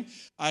line?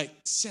 I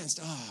sensed,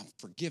 I'm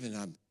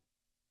forgiven.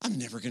 I'm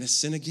never going to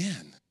sin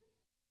again.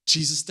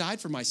 Jesus died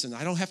for my sin.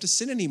 I don't have to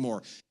sin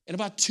anymore. And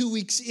about 2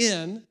 weeks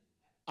in,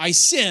 I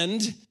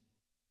sinned,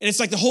 and it's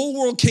like the whole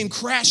world came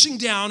crashing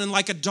down, and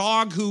like a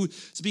dog who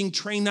is being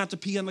trained not to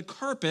pee on the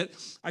carpet,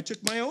 I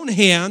took my own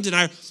hand and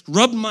I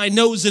rubbed my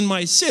nose in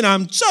my sin.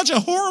 I'm such a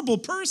horrible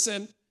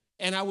person.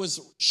 And I was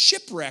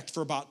shipwrecked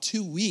for about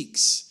 2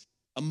 weeks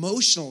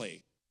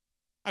emotionally.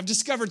 I've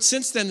discovered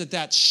since then that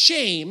that's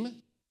shame.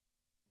 And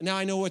now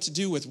I know what to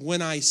do with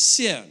when I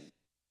sin.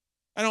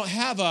 I don't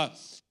have a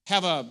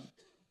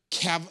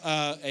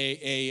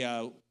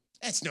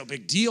that's no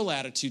big deal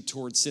attitude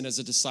towards sin as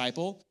a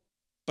disciple.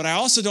 But I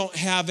also don't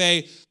have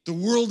the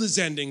world is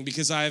ending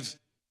because I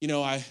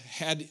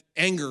had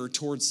anger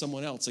towards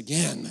someone else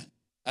again.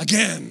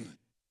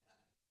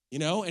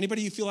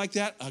 Anybody you feel like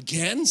that?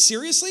 Again?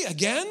 Seriously?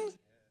 Again?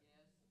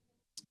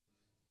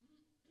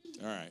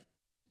 All right.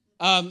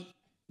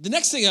 The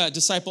next thing a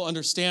disciple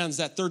understands,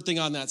 that third thing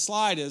on that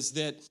slide, is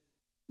that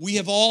we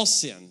have all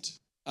sinned.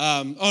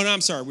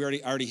 I'm sorry.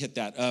 We already hit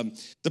that.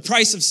 The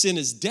price of sin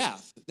is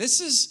death. This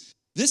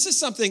is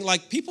something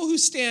like people who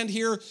stand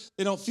here,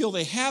 they don't feel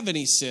they have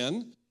any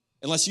sin.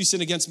 Unless you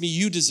sin against me,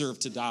 you deserve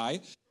to die.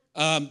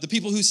 The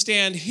people who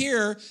stand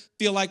here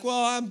feel like,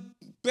 well, I'm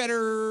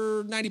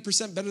better,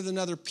 90% better than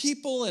other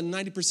people, and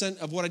 90%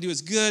 of what I do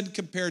is good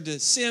compared to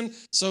sin,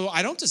 so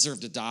I don't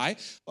deserve to die.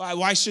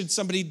 Why should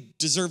somebody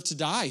deserve to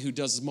die who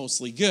does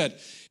mostly good?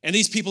 And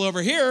these people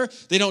over here,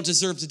 they don't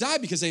deserve to die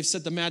because they've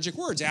said the magic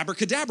words,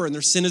 abracadabra, and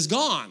their sin is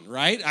gone,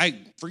 right?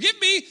 Forgive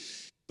me.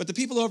 But the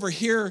people over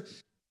here,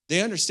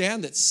 they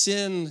understand that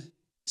sin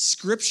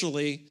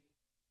scripturally,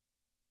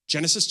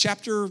 Genesis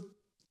chapter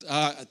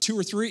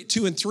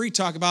 2 and 3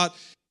 talk about,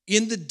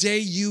 in the day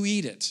you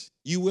eat it,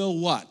 you will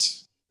what?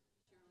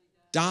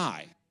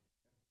 Die.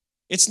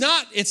 It's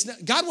not,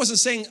 God wasn't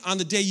saying on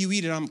the day you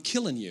eat it, I'm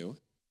killing you.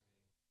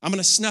 I'm going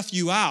to snuff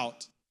you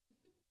out.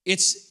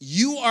 It's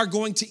you are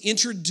going to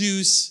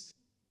introduce,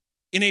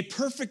 in a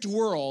perfect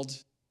world,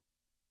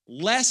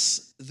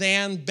 less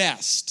than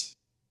best.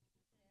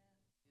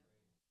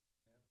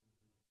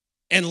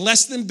 And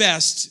less than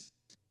best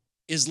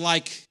is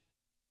like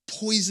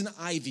poison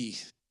ivy.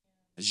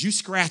 As you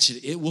scratch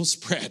it, it will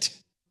spread.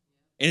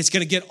 And it's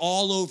going to get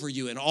all over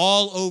you and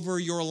all over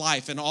your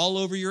life and all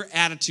over your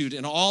attitude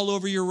and all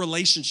over your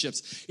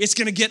relationships. It's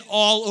going to get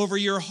all over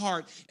your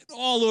heart and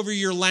all over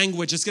your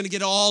language. It's going to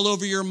get all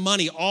over your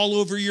money, all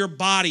over your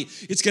body.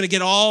 It's going to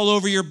get all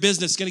over your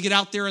business. It's going to get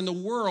out there in the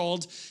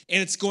world,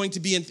 and it's going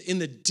to be in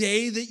the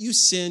day that you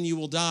sin, you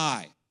will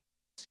die.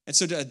 And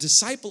so a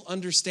disciple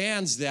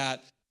understands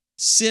that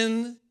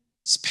sin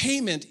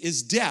payment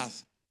is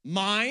death.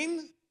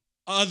 Mine,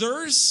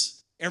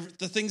 others,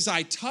 the things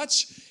I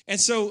touch. And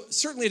so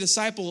certainly a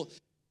disciple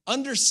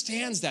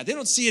understands that. They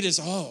don't see it as,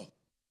 oh,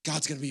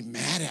 God's going to be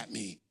mad at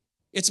me.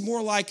 It's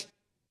more like,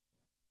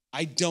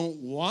 I don't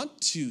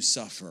want to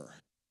suffer.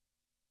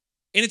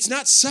 And it's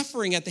not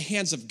suffering at the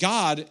hands of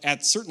God,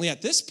 certainly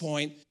at this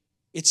point.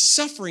 It's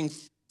suffering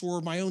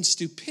for my own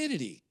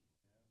stupidity.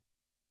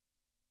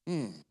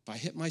 If I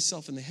hit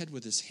myself in the head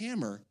with this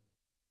hammer,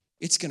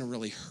 it's going to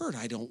really hurt.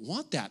 I don't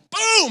want that.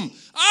 Boom!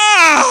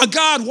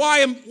 God, why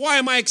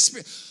am I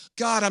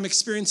God, I'm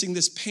experiencing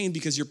this pain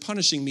because you're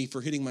punishing me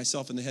for hitting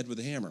myself in the head with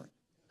a hammer.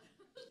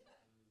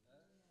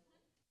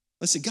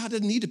 Listen, God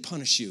doesn't need to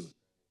punish you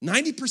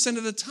 90%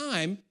 of the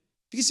time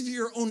because of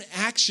your own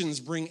actions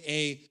bring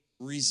a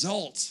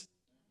result.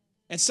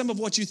 And some of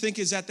what you think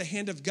is at the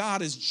hand of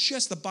God is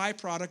just the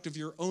byproduct of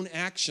your own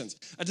actions.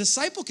 A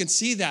disciple can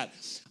see that.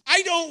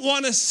 I don't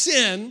want to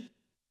sin,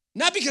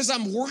 not because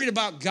I'm worried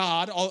about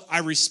God.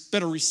 I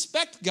better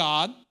respect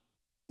God,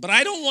 but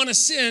I don't want to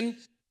sin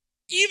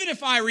even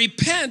if I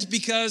repent,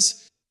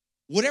 because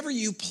whatever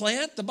you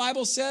plant, the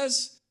Bible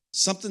says,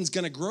 something's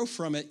going to grow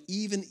from it,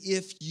 even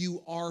if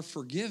you are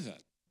forgiven.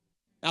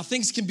 Now,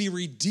 things can be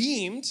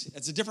redeemed.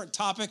 It's a different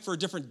topic for a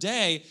different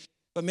day.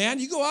 But man,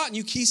 you go out and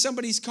you key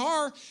somebody's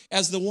car,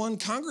 as the one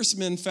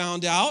congressman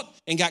found out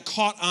and got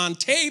caught on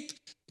tape,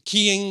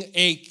 keying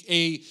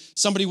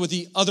somebody with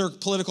the other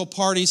political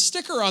party's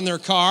sticker on their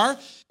car.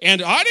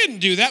 And I didn't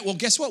do that. Well,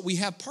 guess what? We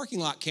have parking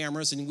lot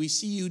cameras and we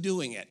see you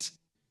doing it.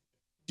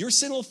 Your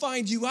sin will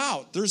find you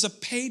out. There's a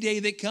payday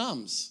that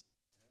comes,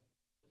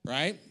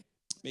 right?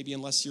 Maybe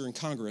unless you're in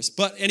Congress.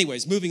 But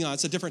anyways, moving on.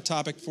 It's a different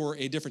topic for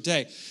a different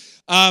day.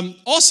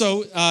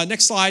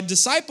 Next slide,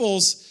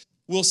 disciples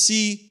will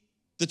see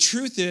the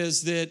truth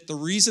is that the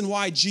reason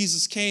why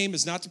Jesus came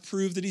is not to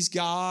prove that he's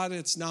God.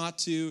 It's not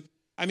to,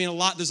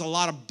 there's a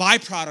lot of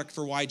byproduct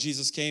for why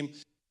Jesus came.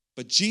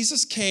 But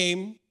Jesus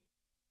came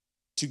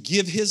to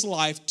give his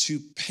life to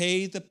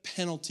pay the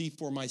penalty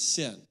for my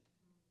sin.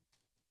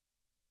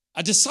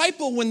 A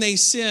disciple, when they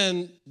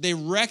sin, they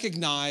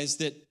recognize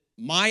that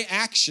my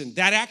action,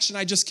 that action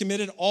I just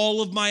committed,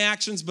 all of my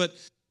actions, but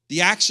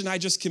the action I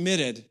just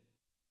committed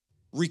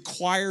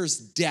requires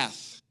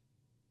death.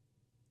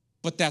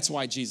 But that's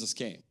why Jesus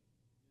came.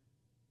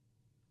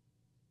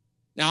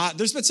 Now,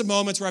 there's been some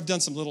moments where I've done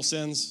some little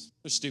sins.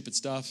 There's stupid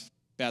stuff,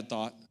 bad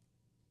thought.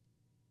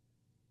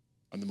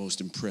 I'm the most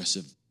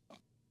impressive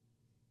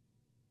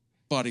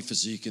body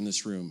physique in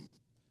this room.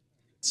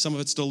 Some of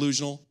it's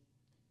delusional,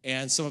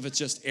 and some of it's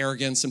just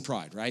arrogance and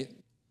pride, right?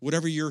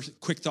 Whatever your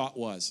quick thought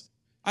was.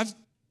 I've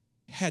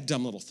had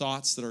dumb little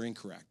thoughts that are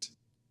incorrect.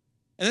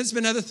 And there's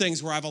been other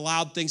things where I've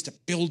allowed things to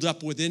build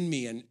up within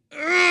me, and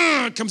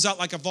it comes out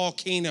like a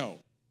volcano.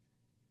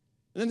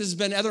 And then there's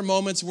been other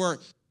moments where,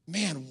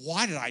 man,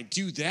 why did I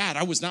do that?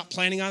 I was not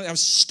planning on it. I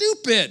was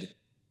stupid.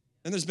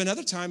 And there's been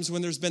other times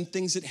when there's been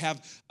things that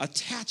have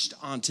attached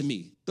onto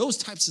me, those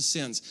types of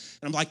sins.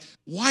 And I'm like,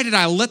 why did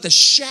I let the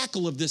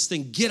shackle of this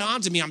thing get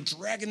onto me? I'm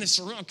dragging this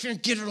around. I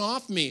can't get it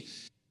off me.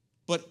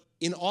 But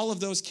in all of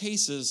those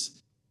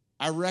cases,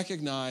 I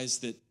recognize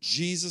that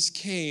Jesus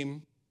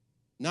came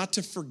not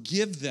to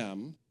forgive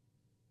them,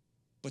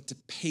 but to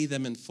pay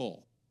them in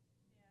full.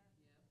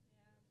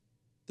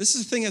 This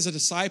is the thing as a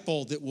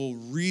disciple that will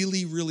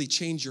really, really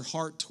change your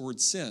heart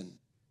towards sin.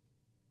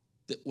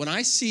 That when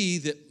I see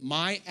that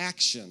my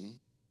action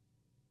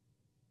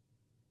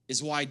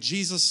is why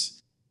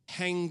Jesus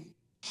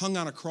hung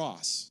on a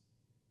cross,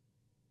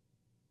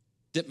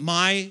 that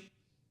my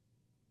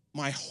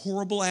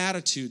horrible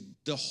attitude,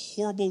 the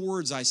horrible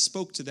words I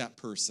spoke to that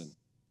person,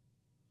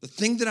 the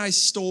thing that I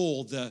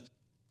stole, the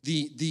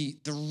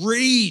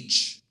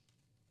rage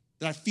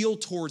that I feel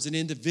towards an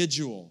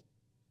individual,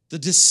 the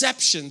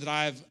deception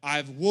that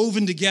I've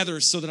woven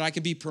together so that I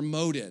can be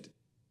promoted.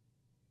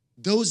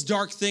 Those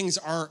dark things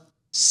are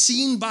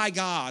seen by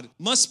God,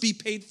 must be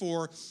paid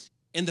for.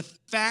 And the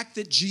fact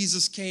that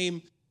Jesus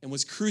came and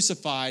was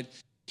crucified,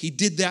 he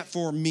did that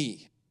for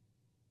me.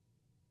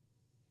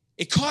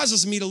 It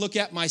causes me to look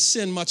at my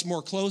sin much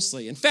more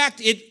closely. In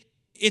fact,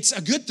 it's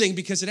a good thing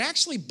because it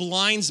actually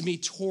blinds me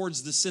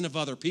towards the sin of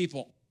other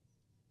people.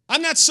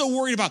 I'm not so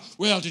worried about,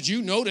 well, did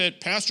you know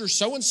that Pastor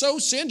so-and-so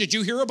sinned? Did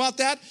you hear about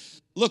that?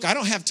 Look, I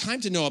don't have time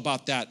to know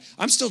about that.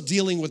 I'm still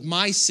dealing with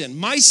my sin.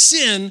 My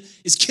sin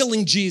is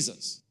killing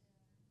Jesus.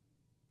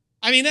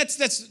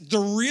 That's the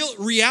real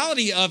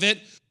reality of it.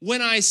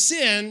 When I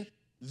sin,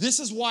 this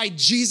is why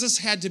Jesus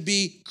had to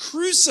be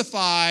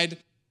crucified,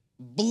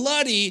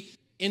 bloody,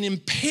 and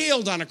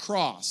impaled on a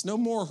cross. No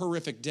more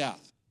horrific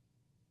death.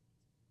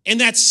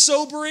 And that's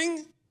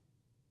sobering,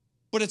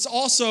 but it's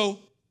also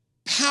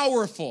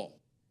powerful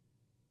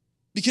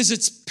because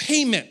it's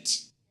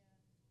payment.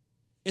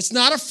 It's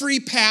not a free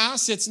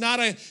pass. It's not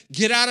a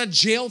get out of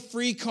jail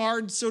free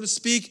card, so to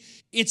speak.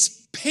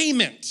 It's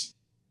payment.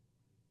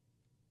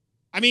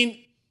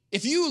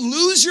 If you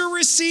lose your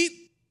receipt,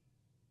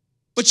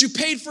 but you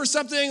paid for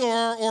something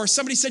or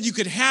somebody said you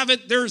could have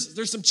it,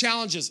 there's some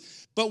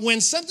challenges. But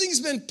when something's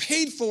been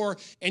paid for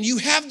and you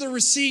have the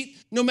receipt,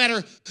 no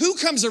matter who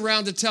comes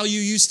around to tell you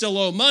you still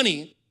owe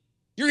money,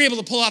 you're able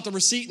to pull out the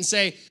receipt and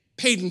say,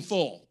 paid in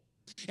full.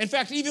 In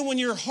fact, even when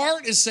your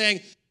heart is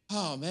saying,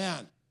 oh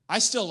man, I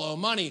still owe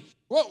money.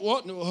 What?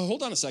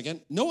 Hold on a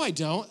second. No, I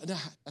don't.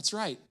 That's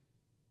right.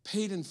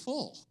 Paid in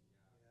full.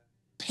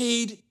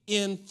 Paid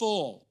in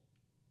full.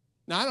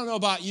 Now, I don't know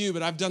about you,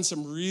 but I've done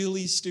some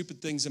really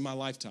stupid things in my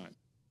lifetime.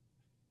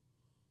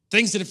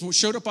 Things that have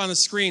showed up on the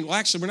screen. Well,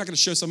 actually, we're not going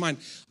to show some of mine.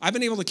 I've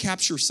been able to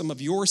capture some of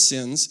your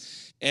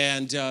sins,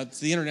 and the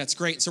internet's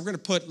great. So we're going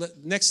to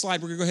put, next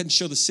slide, we're going to go ahead and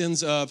show the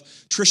sins of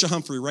Trisha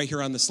Humphrey right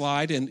here on the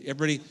slide. And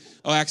everybody,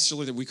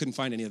 actually, we couldn't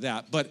find any of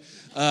that. But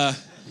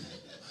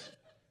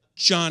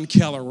John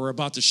Keller, we're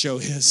about to show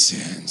his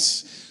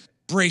sins.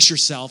 Brace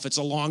yourself. It's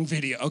a long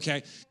video,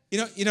 okay?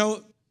 You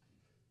know,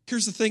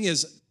 here's the thing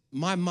is,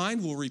 my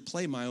mind will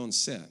replay my own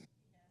sin.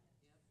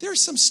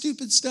 There's some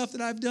stupid stuff that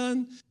I've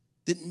done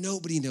that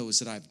nobody knows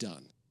that I've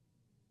done,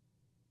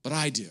 but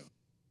I do.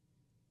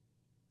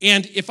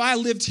 And if I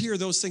lived here,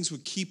 those things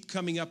would keep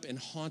coming up and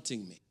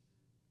haunting me.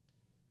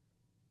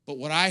 But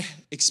what I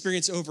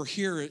experience over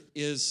here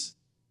is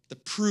the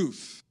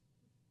proof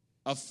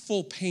of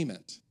full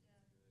payment.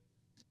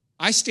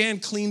 I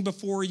stand clean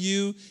before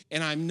you,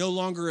 and I'm no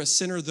longer a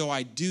sinner, though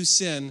I do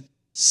sin,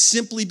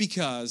 simply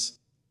because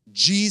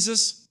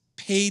Jesus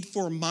paid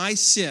for my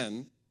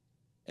sin.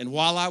 And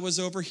while I was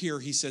over here,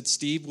 he said,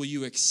 Steve, will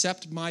you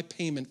accept my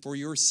payment for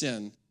your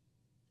sin?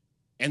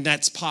 And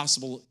that's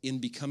possible in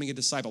becoming a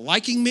disciple.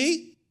 Liking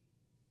me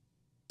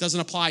doesn't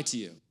apply to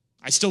you.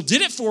 I still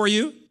did it for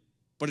you,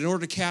 but in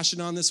order to cash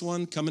in on this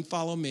one, come and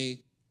follow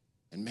me.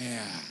 And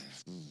man,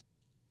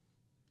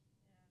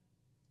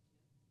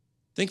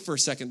 think for a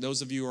second,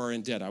 those of you who are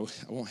in debt, I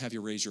won't have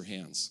you raise your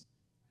hands.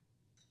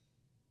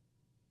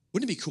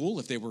 Wouldn't it be cool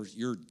if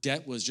your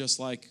debt was just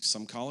like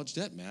some college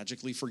debt,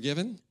 magically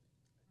forgiven?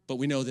 But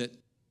we know that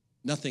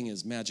nothing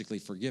is magically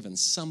forgiven.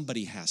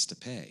 Somebody has to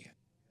pay.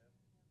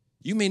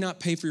 You may not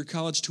pay for your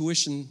college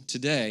tuition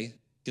today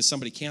because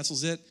somebody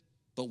cancels it,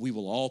 but we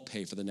will all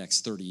pay for the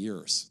next 30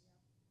 years.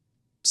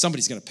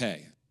 Somebody's going to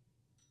pay.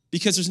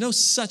 Because there's no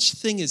such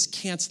thing as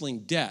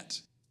canceling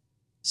debt.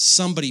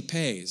 Somebody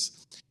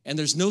pays. And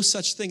there's no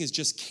such thing as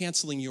just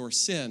canceling your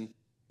sin.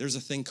 There's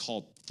a thing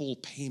called full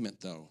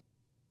payment, though.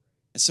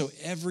 And so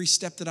every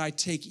step that I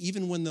take,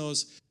 even when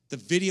the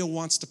video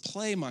wants to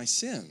play my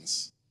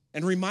sins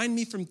and remind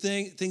me from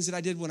things that I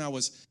did when I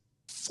was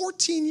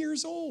 14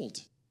 years old.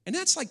 And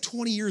that's like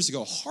 20 years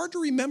ago. Hard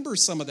to remember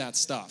some of that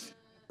stuff,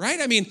 right?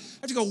 I mean,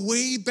 I have to go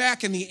way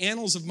back in the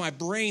annals of my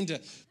brain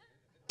to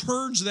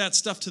purge that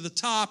stuff to the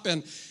top.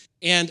 And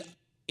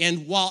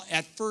while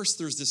at first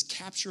there's this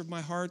capture of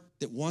my heart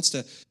that wants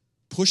to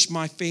push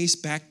my face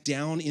back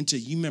down into,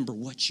 you remember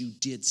what you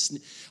did.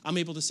 I'm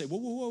able to say,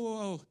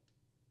 whoa.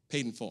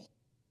 Paid in full.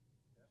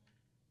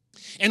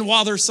 And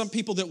while there's some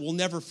people that will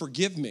never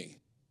forgive me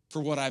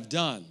for what I've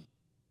done,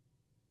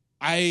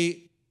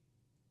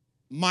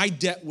 my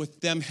debt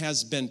with them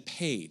has been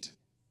paid.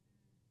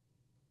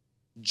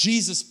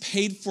 Jesus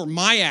paid for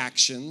my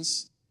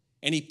actions,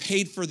 and he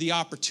paid for the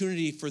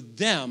opportunity for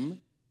them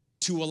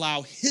to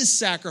allow his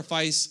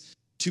sacrifice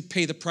to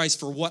pay the price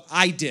for what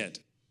I did.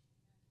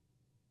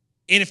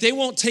 And if they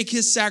won't take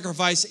his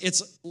sacrifice,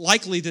 it's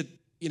likely that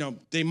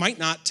they might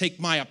not take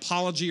my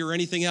apology or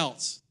anything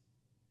else.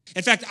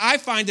 In fact, I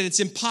find that it's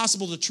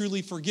impossible to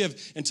truly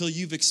forgive until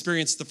you've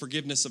experienced the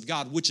forgiveness of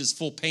God, which is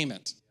full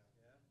payment.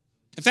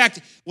 In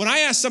fact, when I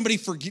ask somebody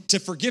to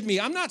forgive me,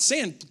 I'm not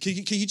saying, can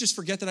you just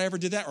forget that I ever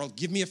did that or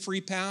give me a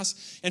free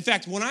pass? In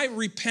fact, when I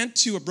repent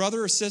to a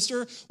brother or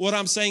sister, what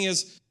I'm saying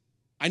is,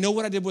 I know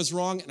what I did was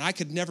wrong and I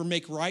could never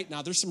make right.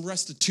 Now, there's some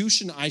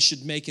restitution I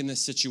should make in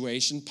this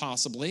situation,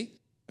 possibly.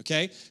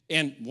 Okay?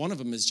 And one of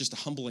them is just a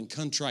humble and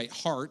contrite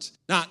heart.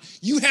 Not,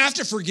 you have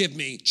to forgive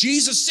me.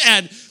 Jesus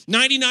said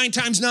 99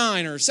 times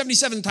 9 or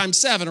 77 times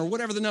 7 or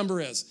whatever the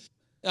number is.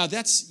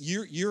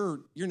 You're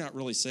not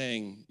really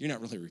saying, you're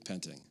not really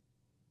repenting.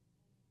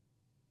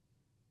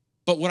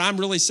 But what I'm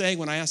really saying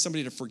when I ask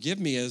somebody to forgive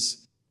me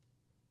is,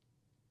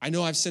 I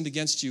know I've sinned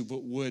against you,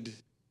 but would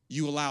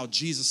you allow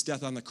Jesus'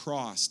 death on the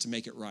cross to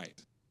make it right?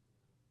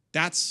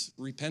 That's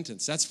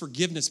repentance. That's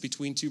forgiveness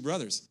between two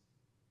brothers.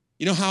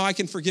 You know how I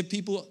can forgive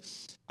people?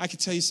 I could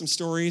tell you some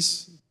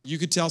stories. You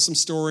could tell some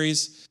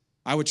stories.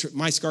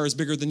 My scar is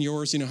bigger than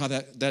yours. You know how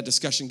that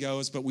discussion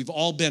goes. But we've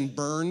all been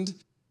burned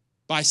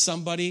by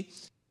somebody.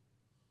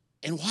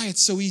 And why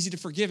it's so easy to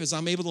forgive is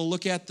I'm able to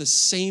look at the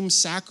same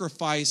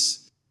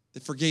sacrifice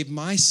that forgave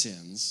my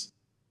sins,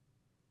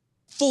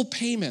 full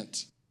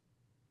payment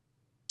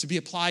to be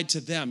applied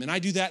to them. And I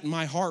do that in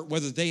my heart,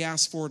 whether they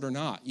ask for it or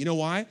not. You know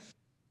why?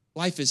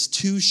 Life is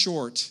too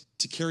short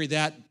to carry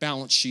that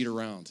balance sheet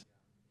around.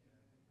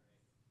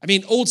 I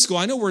mean, old school,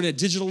 I know we're in a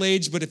digital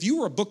age, but if you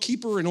were a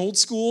bookkeeper in old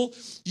school,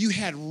 you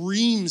had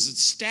reams and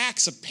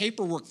stacks of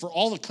paperwork for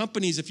all the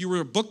companies. If you were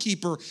a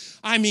bookkeeper,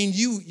 I mean,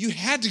 you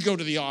had to go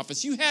to the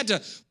office. You had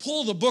to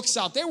pull the books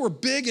out. They were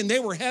big and they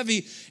were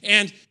heavy.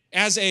 And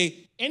as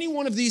any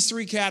one of these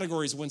three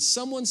categories, when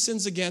someone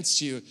sins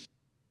against you,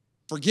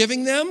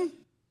 forgiving them,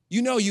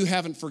 you know you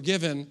haven't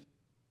forgiven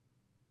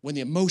when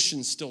the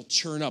emotions still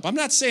churn up. I'm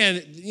not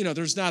saying,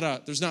 there's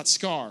not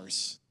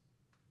scars.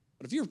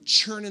 But if you're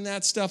churning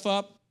that stuff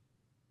up,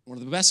 one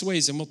of the best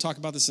ways, and we'll talk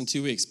about this in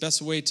 2 weeks,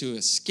 best way to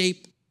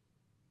escape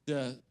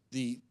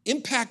the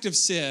impact of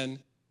sin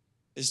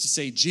is to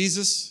say,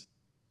 Jesus,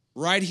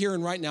 right here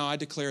and right now, I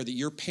declare that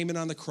your payment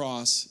on the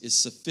cross is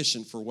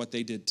sufficient for what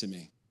they did to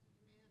me.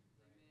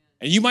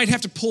 And you might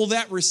have to pull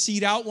that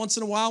receipt out once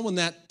in a while when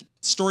that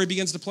story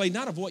begins to play,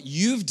 not of what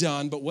you've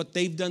done, but what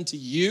they've done to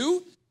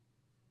you,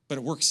 but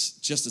it works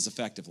just as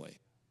effectively.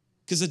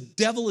 Because the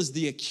devil is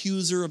the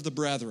accuser of the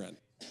brethren.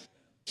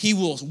 He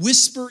will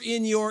whisper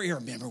in your ear,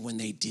 remember when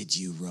they did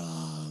you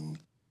wrong?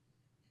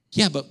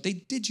 Yeah, but they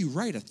did you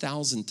right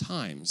 1,000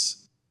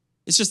 times.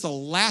 It's just the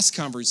last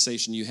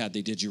conversation you had,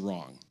 they did you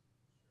wrong.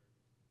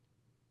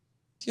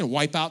 You know,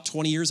 wipe out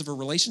 20 years of a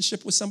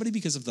relationship with somebody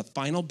because of the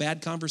final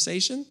bad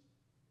conversation?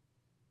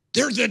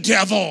 They're the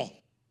devil.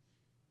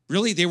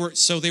 Really? They were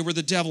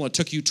the devil. It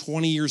took you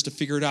 20 years to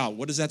figure it out.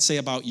 What does that say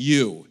about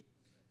you?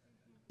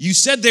 You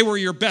said they were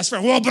your best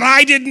friend. Well, but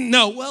I didn't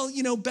know.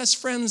 Well, best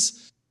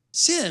friends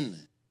sin.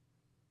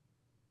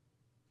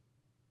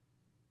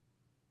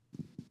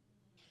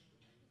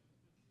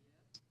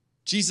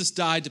 Jesus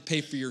died to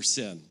pay for your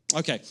sin.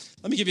 Okay,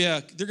 let me give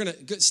you they're going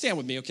to, stand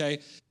with me,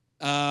 okay?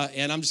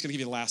 And I'm just going to give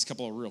you the last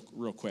couple of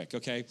real quick,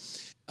 okay?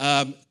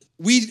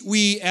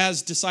 We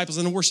as disciples,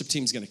 and the worship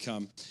team's going to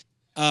come.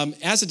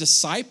 As a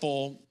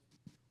disciple,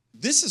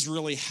 this is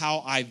really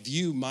how I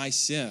view my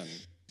sin.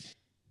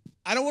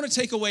 I don't want to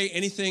take away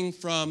anything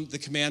from the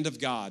command of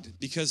God,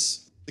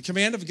 because the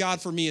command of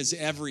God for me is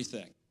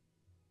everything.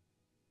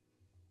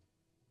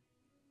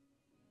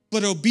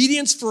 But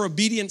obedience for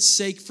obedience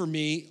sake for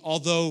me,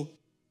 although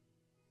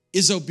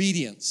is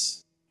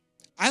obedience.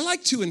 I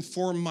like to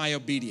inform my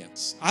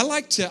obedience. I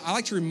like to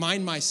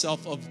remind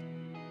myself of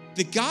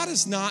that God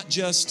is not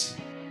just,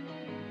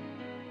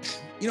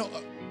 I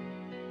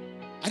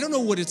don't know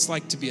what it's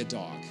like to be a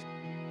dog.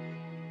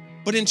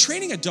 But in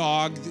training a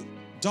dog,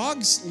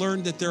 dogs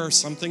learn that there are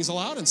some things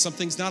allowed and some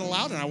things not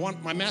allowed, and I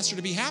want my master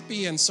to be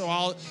happy, and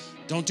so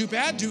don't do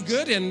bad, do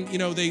good, and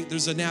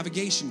there's a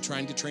navigation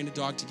trying to train a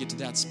dog to get to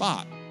that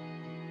spot.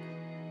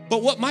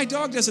 But what my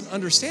dog doesn't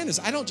understand is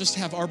I don't just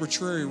have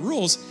arbitrary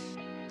rules.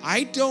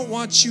 I don't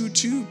want you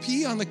to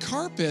pee on the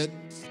carpet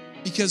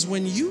because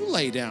when you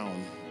lay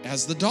down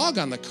as the dog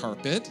on the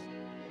carpet,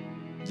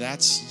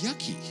 that's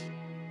yucky.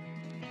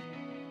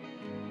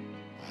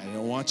 I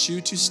don't want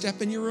you to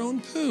step in your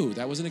own poo.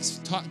 That was a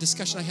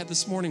discussion I had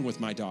this morning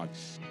with my dog.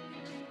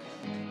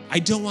 I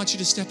don't want you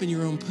to step in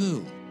your own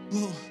poo.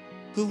 Well,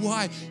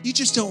 why? You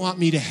just don't want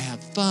me to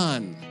have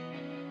fun.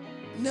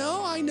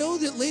 No, I know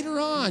that later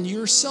on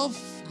you're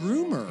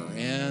self-groomer,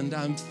 and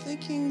I'm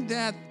thinking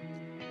that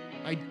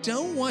I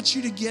don't want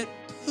you to get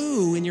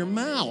poo in your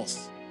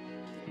mouth.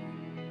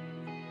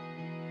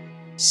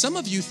 Some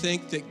of you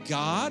think that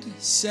God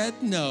said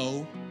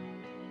no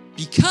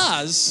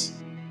because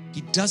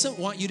he doesn't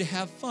want you to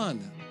have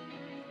fun.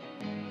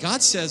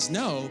 God says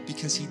no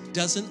because he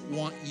doesn't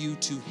want you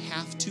to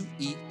have to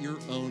eat your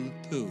own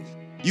poo.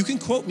 You can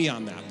quote me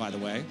on that, by the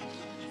way.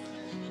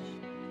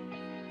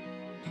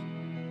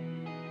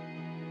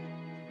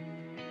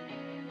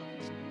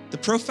 The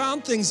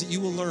profound things that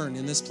you will learn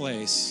in this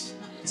place,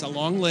 it's a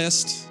long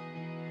list.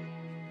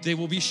 They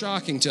will be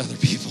shocking to other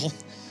people.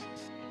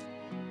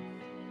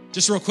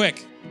 Just real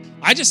quick,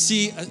 I just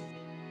see,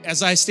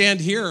 as I stand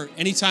here,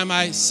 anytime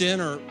I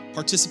sin or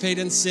participate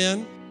in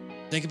sin,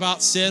 think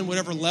about sin,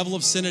 whatever level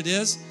of sin it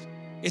is,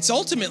 it's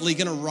ultimately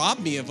going to rob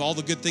me of all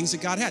the good things that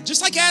God had.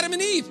 Just like Adam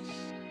and Eve.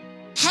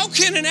 How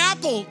can an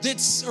apple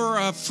or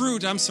a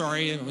fruit, I'm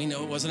sorry, we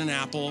know it wasn't an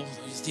apple.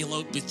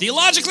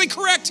 Theologically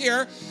correct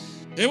here.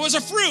 It was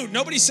a fruit.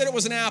 Nobody said it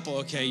was an apple.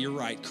 Okay, you're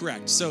right,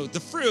 correct. So the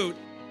fruit,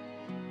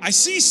 I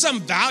see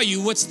some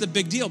value. What's the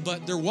big deal?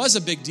 But there was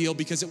a big deal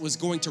because it was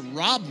going to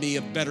rob me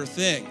of better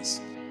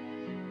things.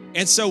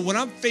 And so when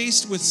I'm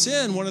faced with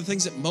sin, one of the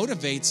things that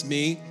motivates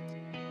me,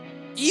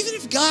 even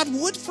if God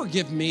would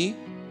forgive me,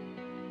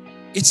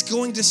 it's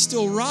going to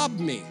still rob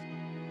me.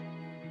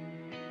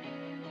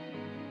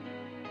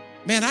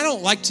 Man, I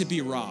don't like to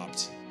be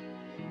robbed.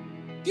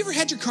 Have you ever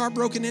had your car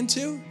broken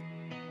into?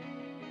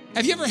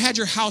 Have you ever had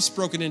your house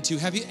broken into?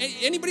 Have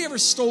anybody ever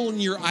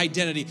stolen your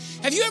identity?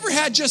 Have you ever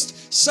had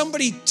just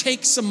somebody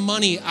take some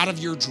money out of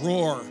your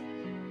drawer?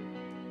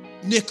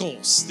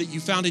 Nickels that you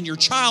found in your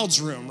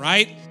child's room,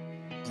 right?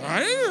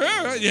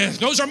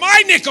 Those are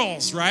my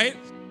nickels, right?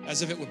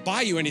 As if it would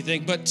buy you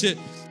anything, but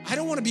I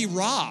don't want to be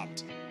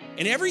robbed.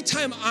 And every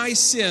time I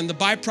sin, the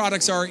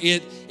byproducts are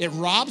it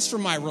robs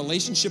from my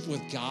relationship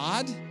with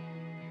God.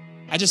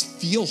 I just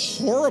feel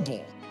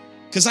horrible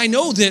because I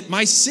know that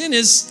my sin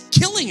is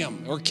killing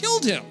him or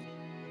killed him.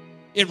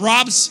 It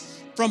robs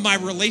from my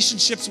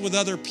relationships with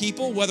other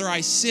people, whether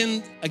I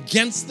sin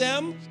against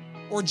them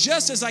or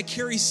just as I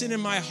carry sin in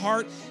my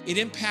heart, it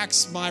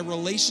impacts my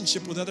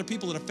relationship with other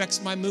people. It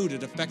affects my mood.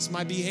 It affects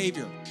my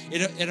behavior.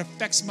 It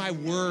affects my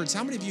words.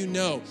 How many of you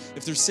know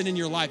if there's sin in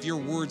your life, your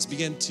words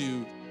begin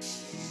to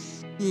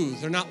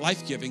they're not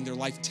life-giving, they're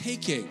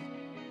life-taking.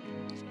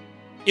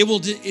 It will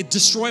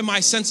destroy my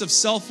sense of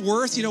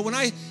self-worth. You know, when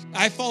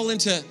I fall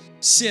into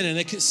sin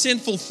and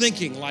sinful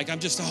thinking, like I'm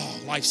just,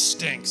 life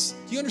stinks.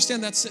 Do you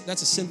understand that's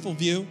a sinful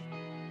view?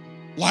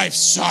 Life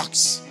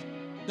sucks.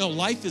 No,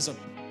 life is a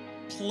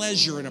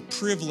pleasure and a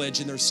privilege,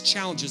 and there's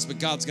challenges, but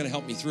God's going to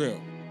help me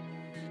through,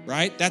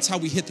 right? That's how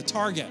we hit the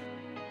target.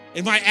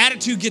 And my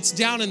attitude gets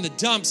down in the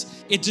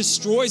dumps, it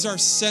destroys our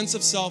sense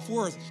of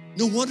self-worth.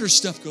 No wonder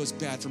stuff goes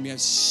bad for me. I'm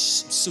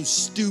so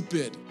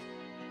stupid.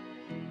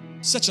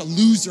 Such a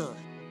loser.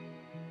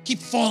 Keep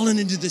falling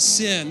into the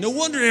sin. No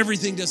wonder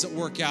everything doesn't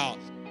work out.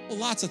 Well,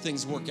 lots of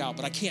things work out,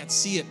 but I can't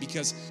see it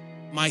because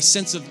my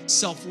sense of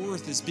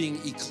self-worth is being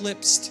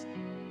eclipsed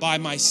by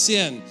my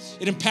sin.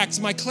 It impacts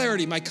my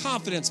clarity, my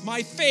confidence,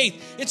 my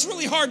faith. It's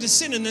really hard to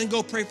sin and then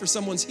go pray for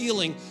someone's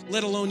healing,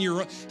 let alone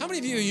your own. How many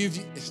of you,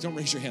 don't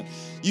raise your hand,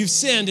 you've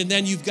sinned and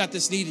then you've got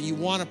this need and you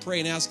want to pray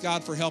and ask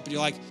God for help and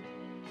you're like,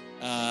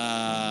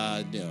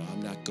 no,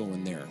 I'm not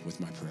going there with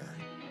my prayer.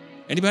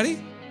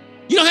 Anybody?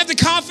 You don't have the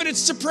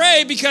confidence to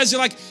pray because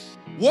you're like,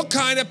 what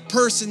kind of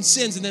person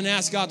sins and then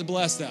ask God to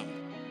bless them?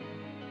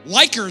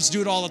 Likers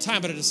do it all the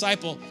time, but a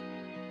disciple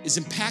is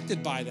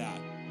impacted by that.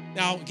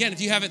 Now, again, if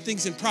you have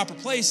things in proper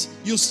place,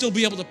 you'll still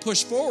be able to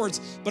push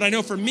forwards. But I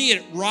know for me,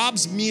 it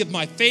robs me of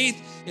my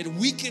faith. It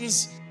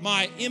weakens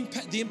my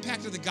impact, the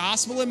impact of the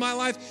gospel in my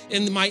life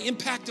and my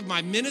impact of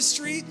my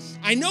ministry.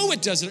 I know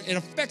it does. It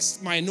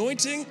affects my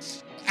anointing.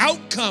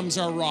 Outcomes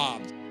are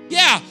robbed.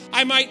 Yeah,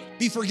 I might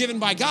be forgiven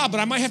by God, but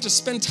I might have to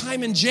spend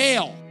time in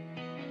jail,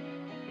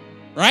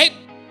 right?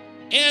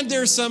 And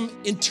there's some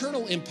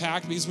internal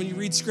impact because when you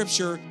read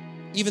scripture,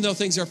 even though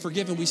things are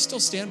forgiven, we still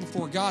stand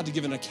before God to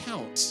give an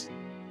account,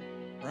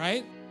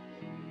 right?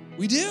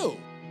 We do.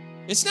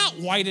 It's not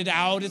whited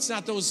out. It's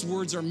not those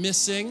words are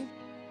missing.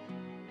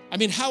 I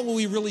mean, how will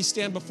we really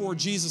stand before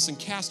Jesus and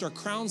cast our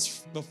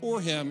crowns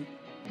before him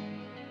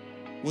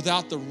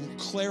without the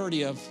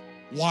clarity of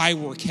why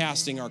we're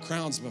casting our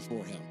crowns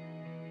before him?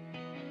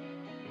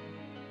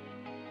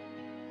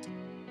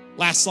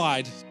 Last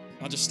slide.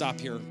 I'll just stop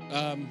here.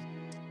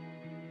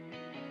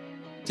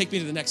 Take me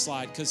to the next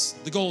slide because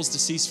the goal is to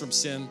cease from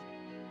sin.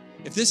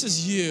 If this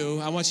is you,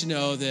 I want you to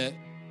know that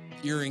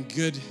you're in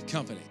good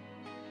company.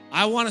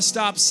 I want to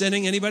stop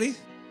sinning. Anybody?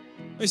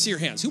 Let me see your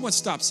hands. Who wants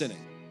to stop sinning?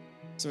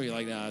 Some of you are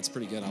like, nah, it's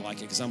pretty good. I like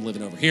it because I'm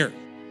living over here.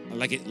 I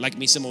like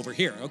me some over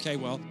here. Okay,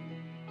 well,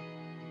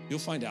 you'll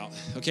find out.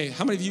 Okay,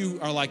 how many of you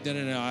are like,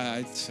 no,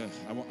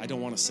 I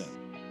don't want to sin,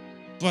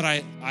 but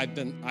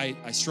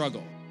I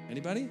struggle.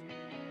 Anybody?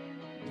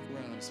 Look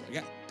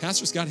around.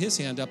 Pastor's got his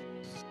hand up.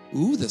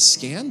 Ooh, the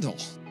scandal.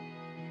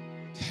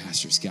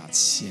 Pastor's got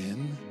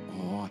sin.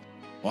 Oh,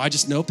 I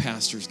just know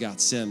pastor's got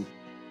sin.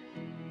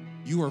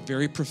 You are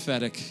very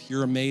prophetic.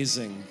 You're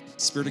amazing.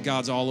 Spirit of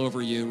God's all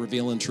over you,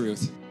 revealing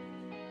truth.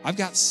 I've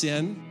got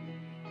sin,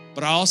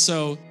 but I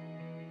also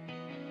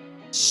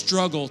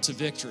struggle to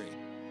victory.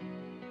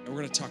 And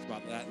we're going to talk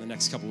about that in the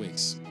next couple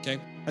weeks, okay?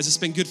 Has this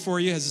been good for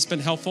you? Has this been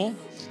helpful?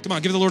 Come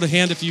on, give the Lord a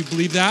hand if you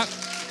believe that.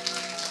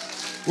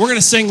 We're going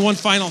to sing one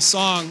final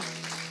song,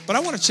 but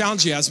I want to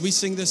challenge you as we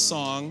sing this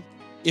song.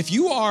 If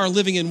you are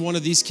living in one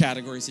of these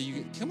categories,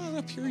 you come on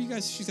up here, you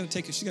guys. She's going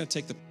to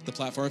take the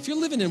platform. If you're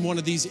living in one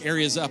of these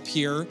areas up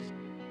here,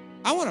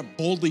 I want to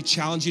boldly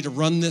challenge you to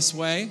run this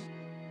way.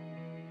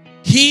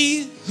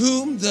 He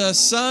whom the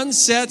Son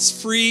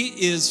sets free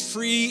is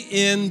free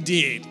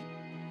indeed.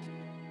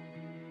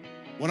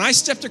 When I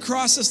stepped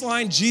across this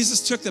line,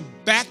 Jesus took the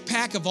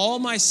backpack of all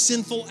my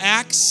sinful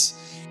acts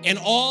and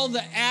all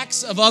the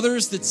acts of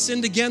others that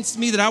sinned against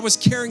me that I was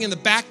carrying in the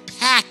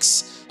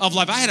backpacks of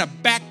life. I had a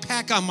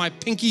backpack on my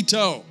pinky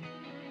toe.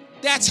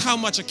 That's how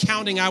much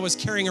accounting I was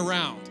carrying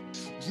around,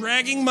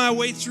 dragging my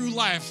way through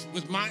life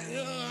with my,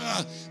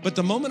 But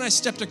the moment I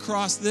stepped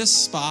across this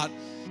spot,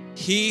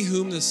 he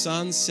whom the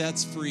Son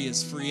sets free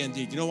is free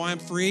indeed. You know why I'm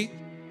free?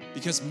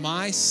 Because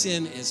my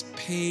sin is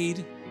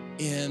paid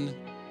in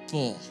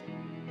full.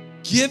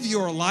 Give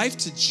your life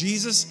to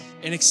Jesus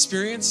and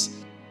experience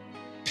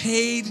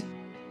paid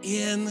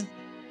in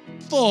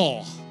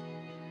full.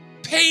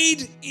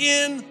 Paid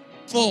in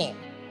full.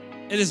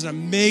 It is an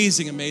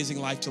amazing, amazing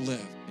life to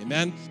live.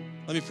 Amen.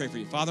 Let me pray for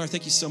you. Father, I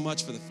thank you so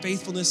much for the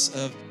faithfulness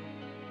of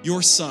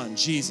your Son,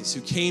 Jesus,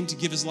 who came to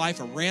give his life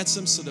a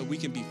ransom so that we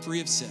can be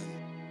free of sin.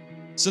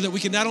 So that we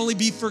can not only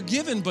be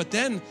forgiven, but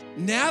then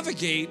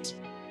navigate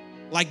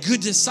like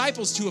good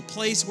disciples to a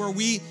place where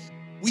we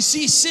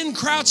see sin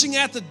crouching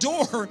at the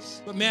door,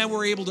 but man,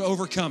 we're able to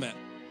overcome it.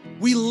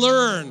 We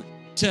learn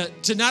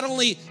to not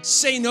only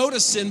say no to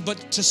sin,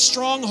 but to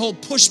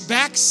stronghold, push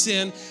back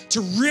sin,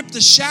 to rip the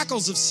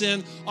shackles of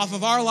sin off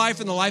of our life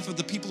and the life of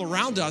the people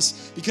around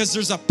us, because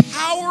there's a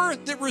power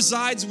that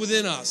resides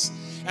within us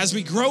as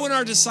we grow in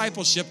our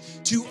discipleship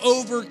to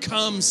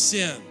overcome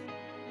sin.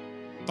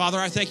 Father,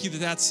 I thank you that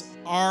that's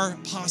our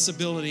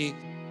possibility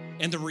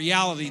and the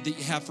reality that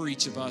you have for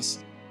each of us.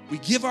 We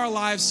give our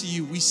lives to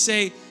you. We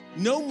say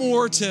no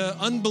more to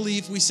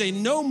unbelief. We say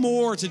no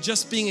more to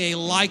just being a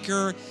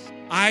liker.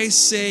 I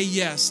say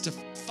yes to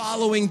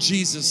following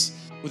Jesus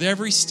with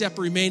every step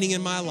remaining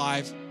in my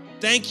life.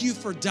 Thank you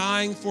for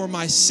dying for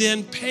my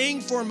sin,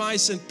 paying for my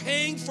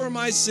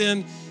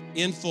sin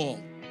in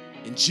full.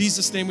 In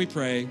Jesus' name we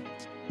pray.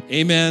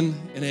 Amen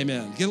and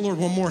amen. Give the Lord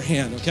one more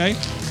hand, okay?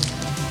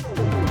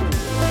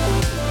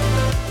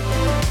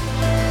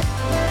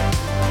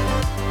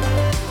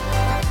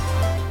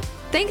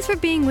 Thanks for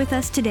being with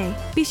us today.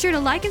 Be sure to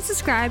like and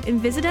subscribe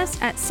and visit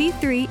us at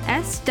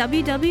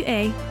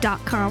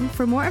c3swwa.com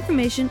for more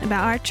information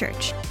about our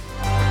church.